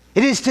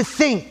 It is to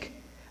think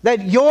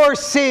that your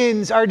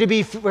sins are to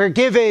be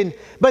forgiven,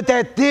 but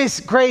that this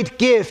great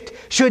gift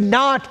should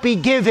not be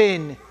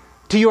given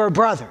to your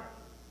brother.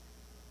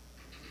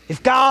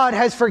 If God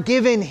has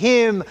forgiven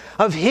him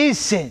of his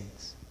sins,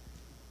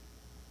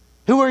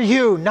 who are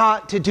you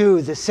not to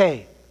do the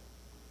same?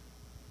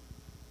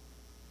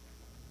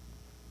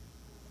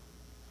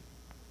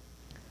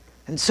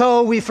 And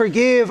so we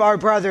forgive our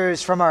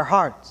brothers from our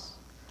hearts.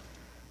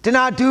 To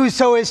not do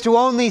so is to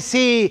only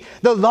see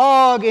the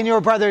log in your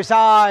brother's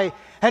eye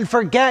and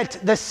forget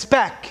the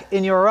speck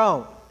in your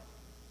own.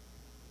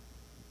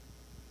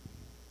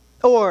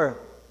 Or,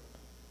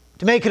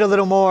 to make it a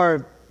little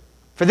more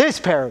for this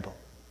parable,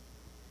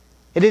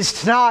 it is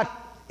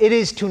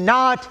to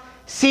not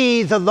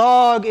see the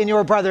log in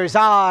your brother's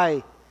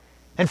eye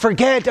and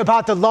forget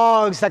about the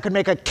logs that could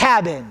make a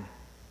cabin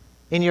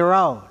in your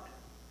own.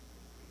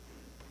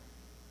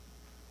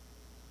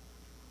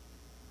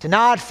 To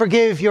not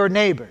forgive your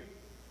neighbor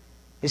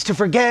is to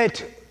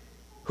forget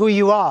who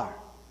you are.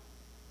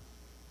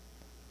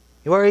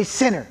 You are a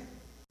sinner,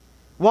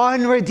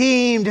 one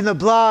redeemed in the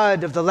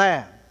blood of the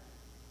Lamb.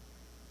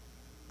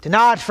 To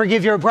not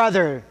forgive your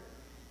brother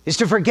is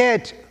to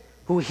forget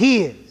who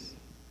he is.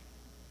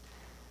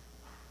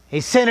 A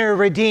sinner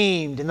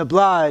redeemed in the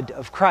blood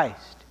of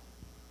Christ.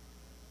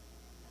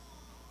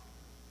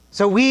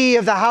 So we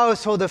of the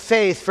household of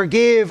faith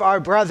forgive our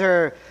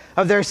brother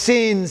of their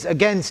sins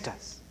against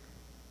us.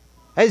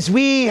 As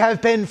we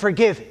have been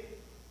forgiven,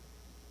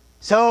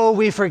 so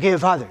we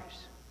forgive others.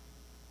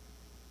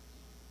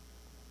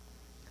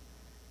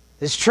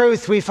 This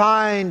truth we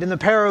find in the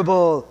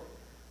parable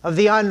of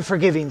the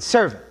unforgiving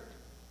servant.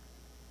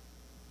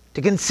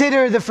 To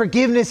consider the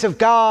forgiveness of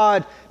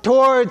God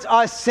towards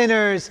us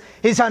sinners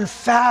is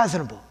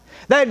unfathomable.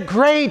 That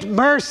great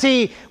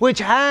mercy which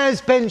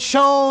has been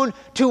shown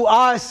to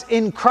us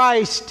in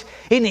Christ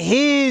in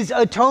his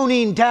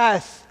atoning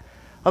death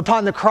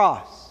upon the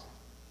cross.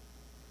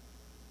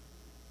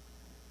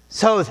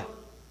 So then,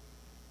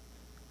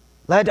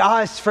 let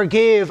us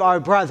forgive our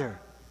brother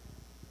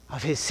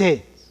of his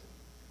sins.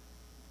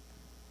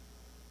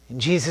 In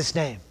Jesus'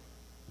 name,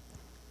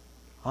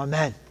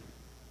 amen.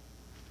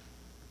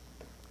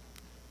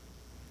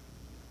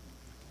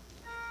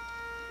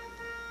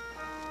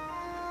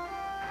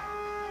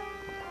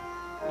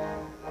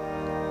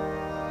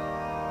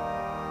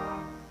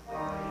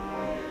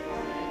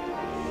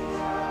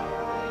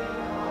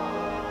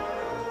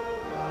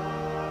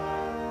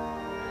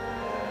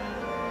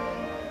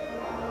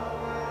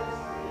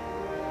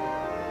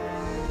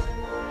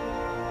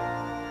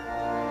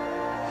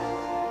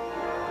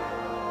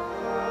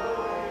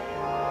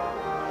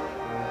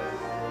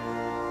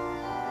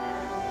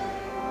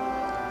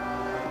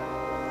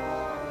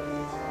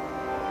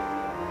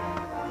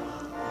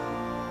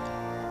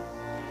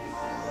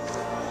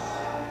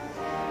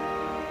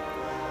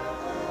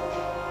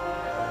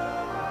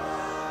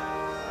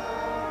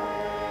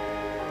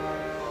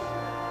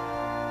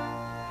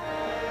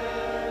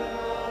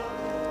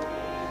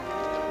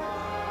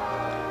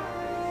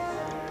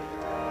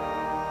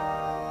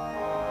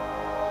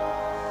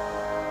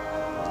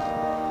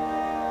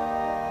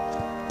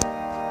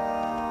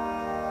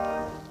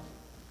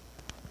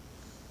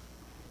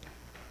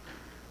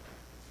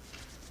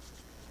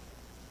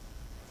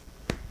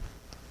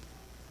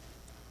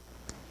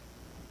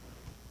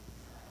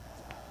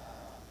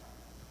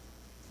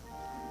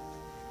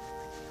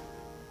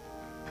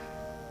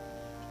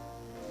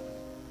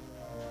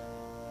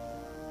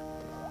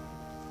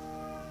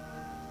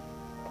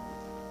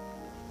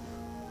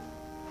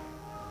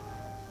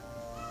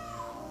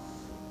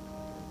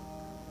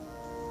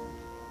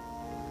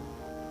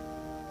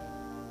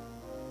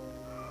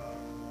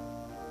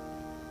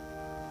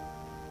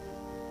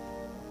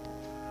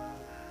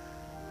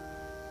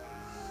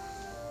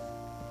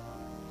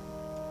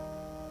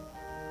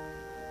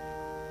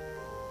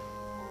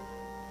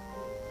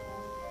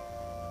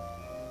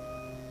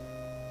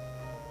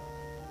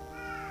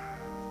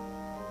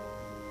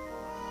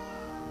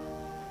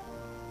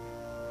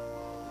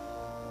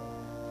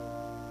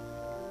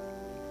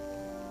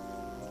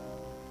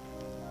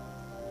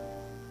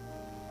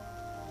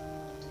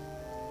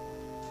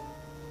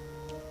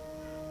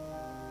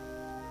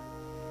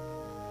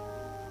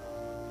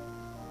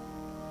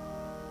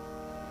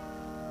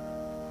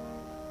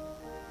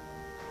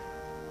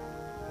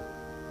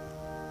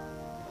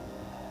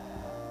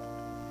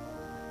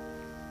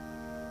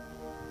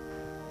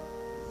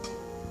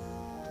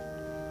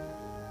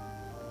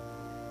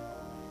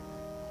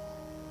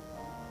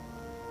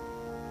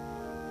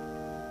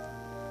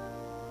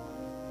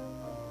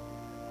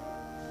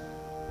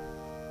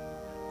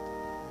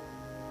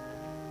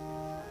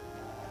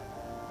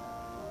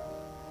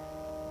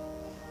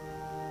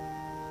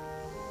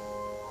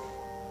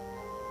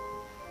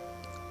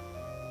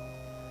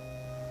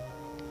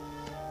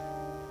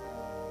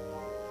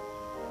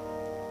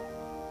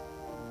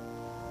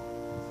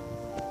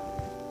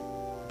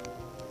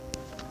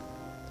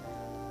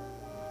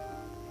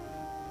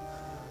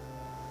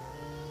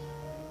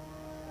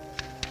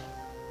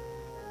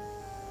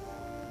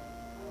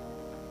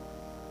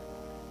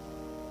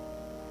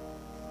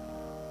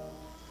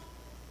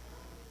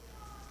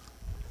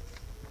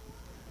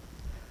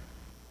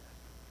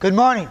 Good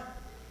morning.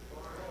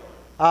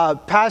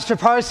 Pastor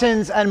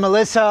Parsons and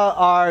Melissa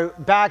are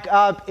back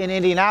up in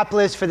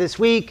Indianapolis for this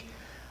week.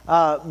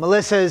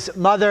 Melissa's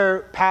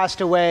mother passed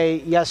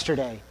away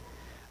yesterday,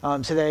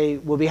 so they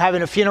will be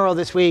having a funeral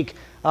this week.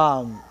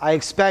 I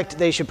expect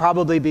they should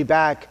probably be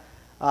back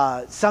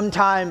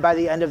sometime by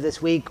the end of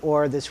this week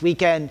or this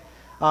weekend,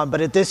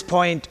 but at this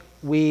point,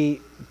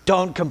 we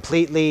don't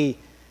completely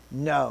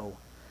know.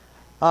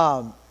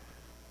 A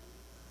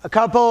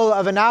couple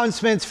of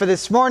announcements for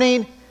this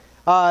morning.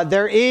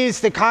 There is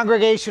the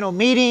congregational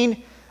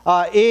meeting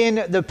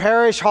in the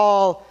parish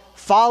hall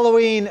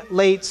following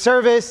late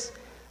service.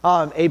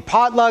 A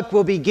potluck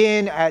will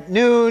begin at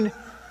noon,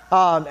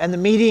 and the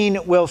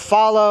meeting will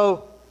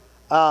follow.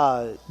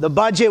 The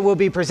budget will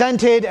be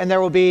presented, and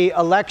there will be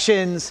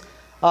elections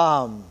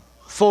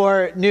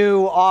for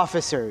new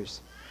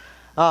officers.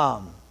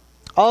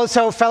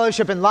 Also,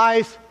 Fellowship in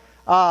Life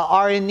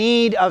are in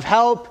need of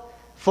help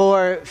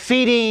for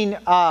feeding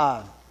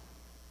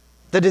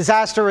the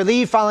disaster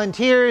relief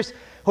volunteers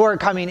who are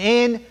coming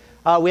in.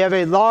 We have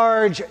a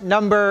large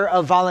number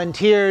of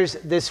volunteers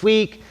this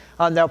week.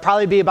 There'll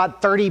probably be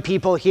about 30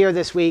 people here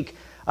this week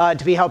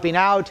to be helping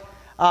out.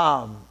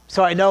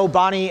 So I know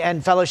Bonnie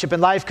and Fellowship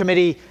in Life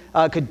Committee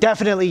could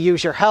definitely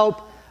use your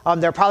help.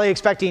 They're probably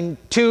expecting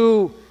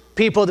 2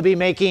 people to be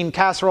making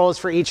casseroles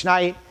for each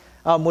night,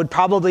 would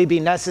probably be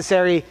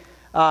necessary.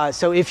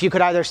 So if you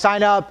could either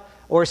sign up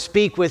or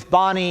speak with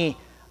Bonnie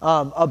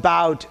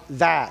about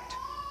that.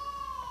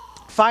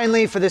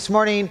 Finally, for this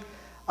morning,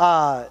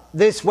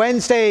 this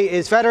Wednesday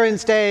is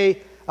Veterans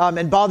Day,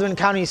 and Baldwin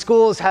County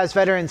Schools has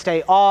Veterans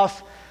Day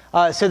off,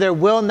 so there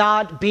will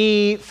not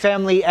be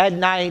Family Ed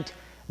Night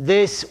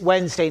this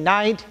Wednesday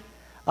night.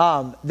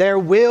 There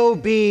will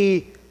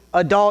be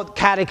Adult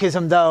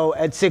Catechism, though,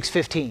 at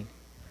 6:15.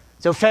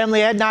 So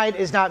Family Ed Night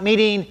is not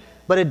meeting,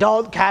 but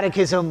Adult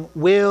Catechism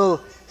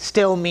will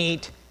still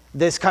meet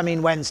this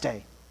coming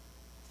Wednesday.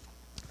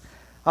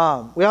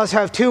 We also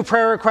have 2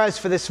 prayer requests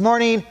for this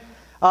morning.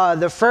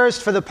 The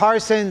first for the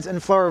Parsons and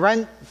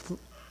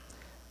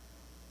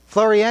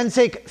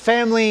Floriensic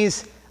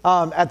families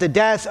at the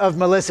death of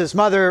Melissa's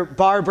mother,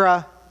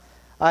 Barbara.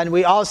 And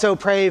we also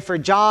pray for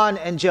John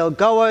and Jill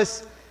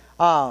Goas,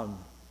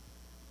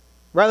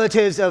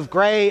 relatives of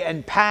Gray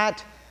and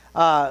Pat,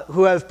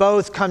 who have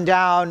both come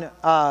down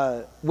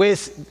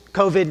with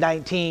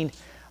COVID-19.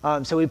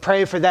 So we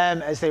pray for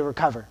them as they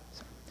recover.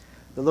 So,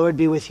 the Lord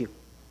be with you.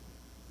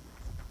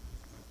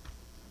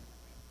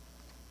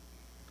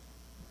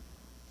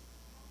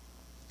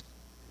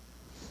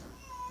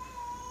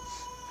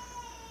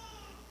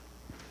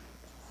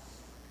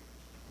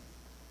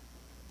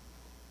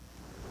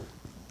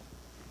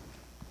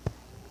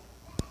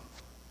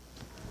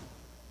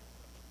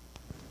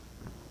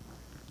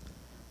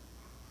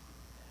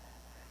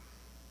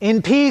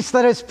 In peace,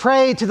 let us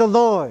pray to the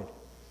Lord.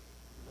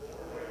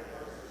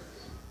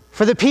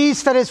 For the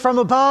peace that is from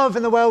above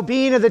and the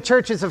well-being of the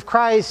churches of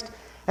Christ,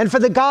 and for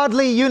the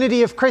godly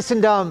unity of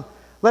Christendom,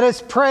 let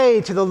us pray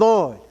to the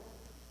Lord.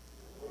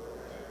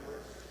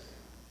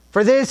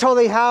 For this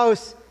holy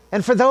house,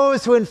 and for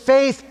those who in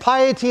faith,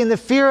 piety, and the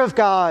fear of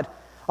God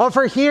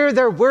offer here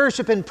their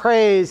worship and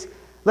praise,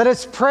 let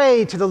us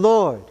pray to the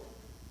Lord.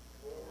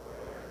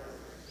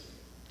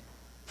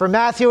 For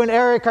Matthew and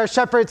Eric, our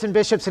shepherds and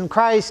bishops in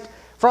Christ,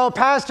 for all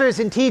pastors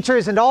and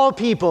teachers and all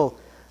people,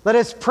 let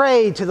us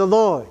pray to the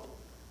Lord.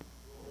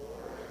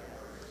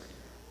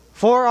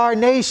 For our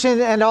nation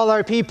and all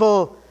our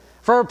people,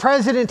 for our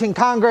president and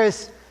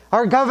Congress,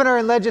 our governor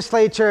and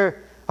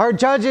legislature, our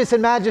judges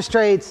and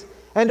magistrates,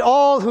 and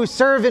all who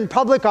serve in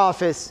public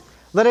office,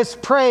 let us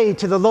pray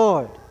to the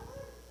Lord.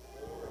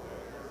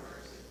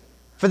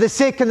 For the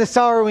sick and the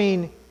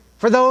sorrowing,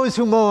 for those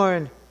who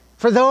mourn,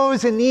 for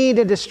those in need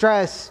and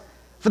distress,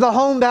 for the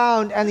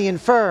homebound and the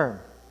infirm.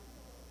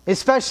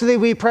 Especially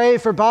we pray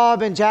for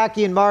Bob and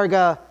Jackie and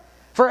Marga,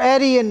 for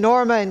Eddie and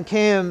Norma and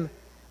Kim,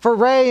 for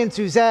Ray and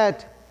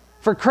Suzette,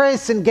 for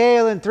Chris and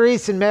Gail and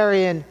Therese and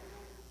Marion,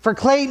 for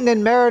Clayton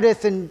and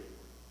Meredith and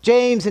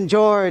James and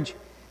George,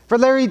 for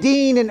Larry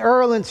Dean and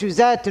Earl and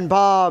Suzette and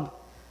Bob,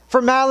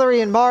 for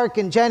Mallory and Mark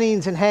and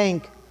Jennings and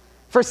Hank,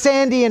 for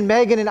Sandy and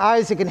Megan and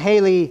Isaac and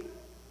Haley,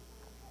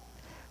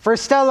 for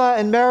Stella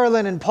and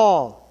Marilyn and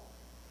Paul.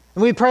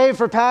 And we pray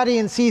for Patty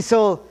and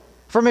Cecil,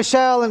 for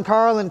Michelle and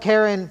Carl and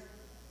Karen,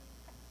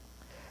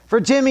 for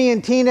Jimmy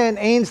and Tina and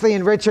Ainsley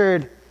and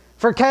Richard,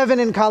 for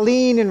Kevin and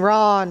Colleen and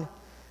Ron,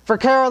 for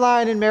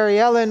Caroline and Mary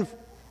Ellen,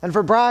 and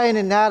for Brian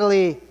and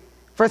Natalie,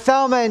 for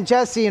Thelma and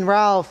Jesse and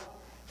Ralph,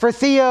 for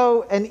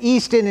Theo and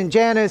Easton and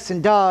Janice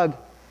and Doug,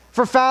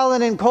 for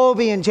Fallon and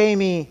Colby and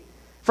Jamie,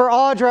 for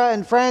Audra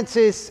and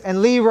Francis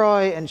and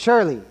Leroy and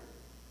Shirley.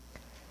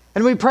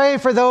 And we pray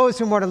for those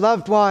who mourn a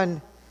loved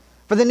one,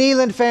 for the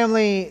Neeland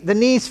family, the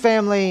Neese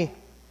family,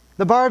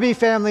 the Barbie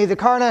family, the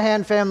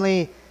Carnahan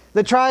family,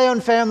 the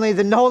Tryon family,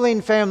 the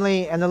Nolan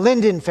family, and the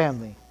Linden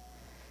family.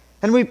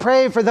 And we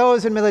pray for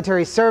those in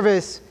military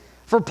service,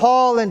 for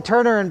Paul and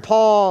Turner and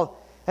Paul,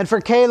 and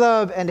for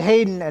Caleb and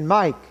Hayden and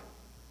Mike.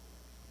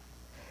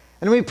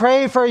 And we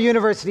pray for our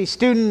university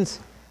students,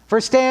 for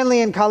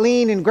Stanley and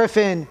Colleen and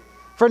Griffin,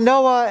 for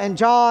Noah and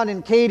John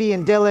and Katie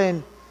and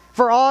Dylan,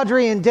 for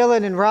Audrey and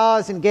Dylan and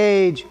Roz and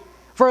Gage,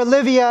 for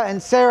Olivia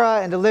and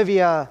Sarah and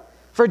Olivia,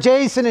 for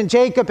Jason and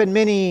Jacob and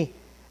Minnie,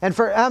 and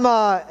for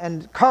Emma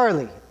and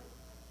Carly.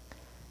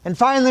 And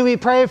finally, we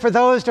pray for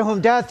those to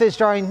whom death is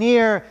drawing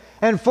near,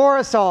 and for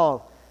us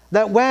all,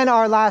 that when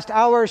our last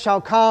hour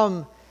shall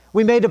come,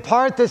 we may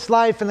depart this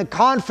life in the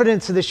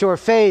confidence of the sure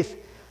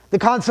faith, the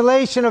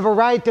consolation of a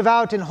right,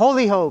 devout, and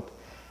holy hope,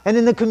 and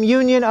in the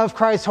communion of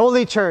Christ's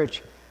holy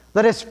church.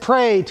 Let us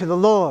pray to the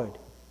Lord.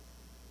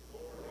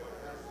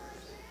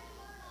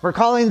 We're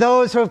calling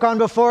those who have gone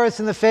before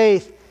us in the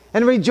faith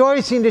and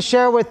rejoicing to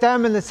share with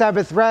them in the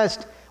Sabbath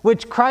rest,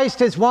 which Christ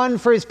has won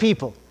for his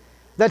people,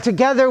 that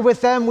together with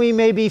them we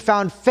may be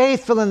found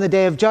faithful in the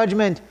day of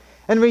judgment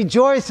and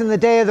rejoice in the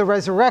day of the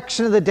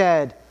resurrection of the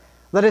dead.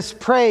 Let us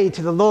pray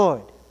to the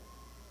Lord.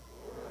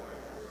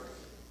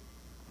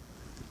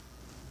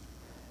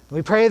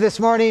 We pray this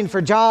morning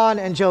for John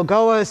and Jill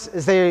Goas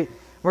as they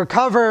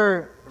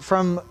recover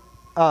from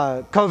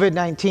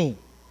COVID-19.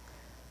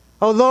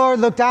 O Lord,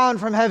 look down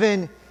from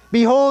heaven.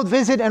 Behold,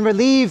 visit and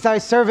relieve thy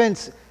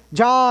servants,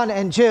 John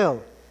and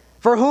Jill,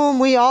 for whom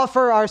we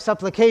offer our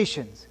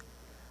supplications.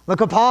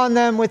 Look upon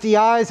them with the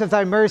eyes of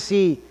thy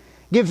mercy.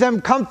 Give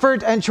them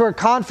comfort and sure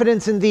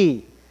confidence in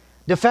thee.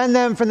 Defend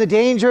them from the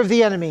danger of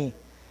the enemy,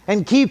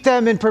 and keep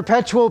them in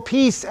perpetual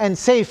peace and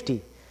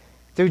safety.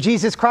 Through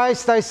Jesus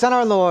Christ, thy Son,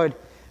 our Lord,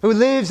 who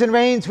lives and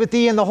reigns with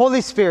thee in the Holy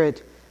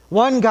Spirit,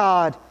 one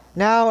God,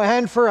 now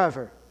and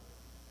forever.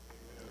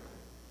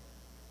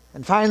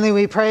 And finally,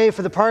 we pray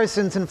for the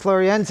Parsons and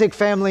Florienzik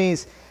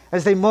families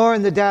as they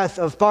mourn the death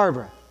of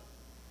Barbara.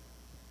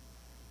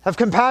 Have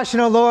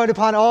compassion, O Lord,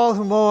 upon all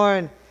who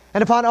mourn,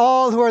 and upon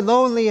all who are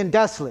lonely and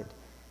desolate,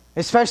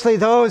 especially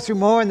those who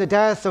mourn the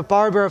death of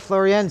Barbara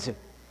Florienzik.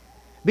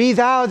 Be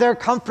thou their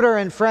comforter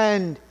and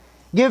friend.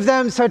 Give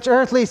them such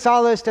earthly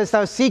solace as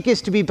thou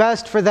seekest to be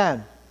best for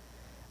them.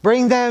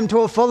 Bring them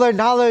to a fuller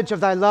knowledge of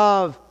thy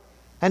love,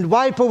 and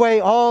wipe away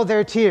all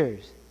their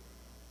tears.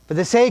 For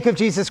the sake of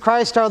Jesus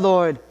Christ our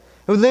Lord,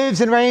 who lives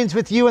and reigns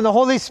with you in the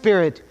Holy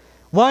Spirit,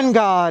 one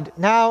God,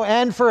 now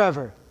and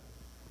forever.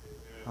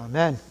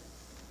 Amen.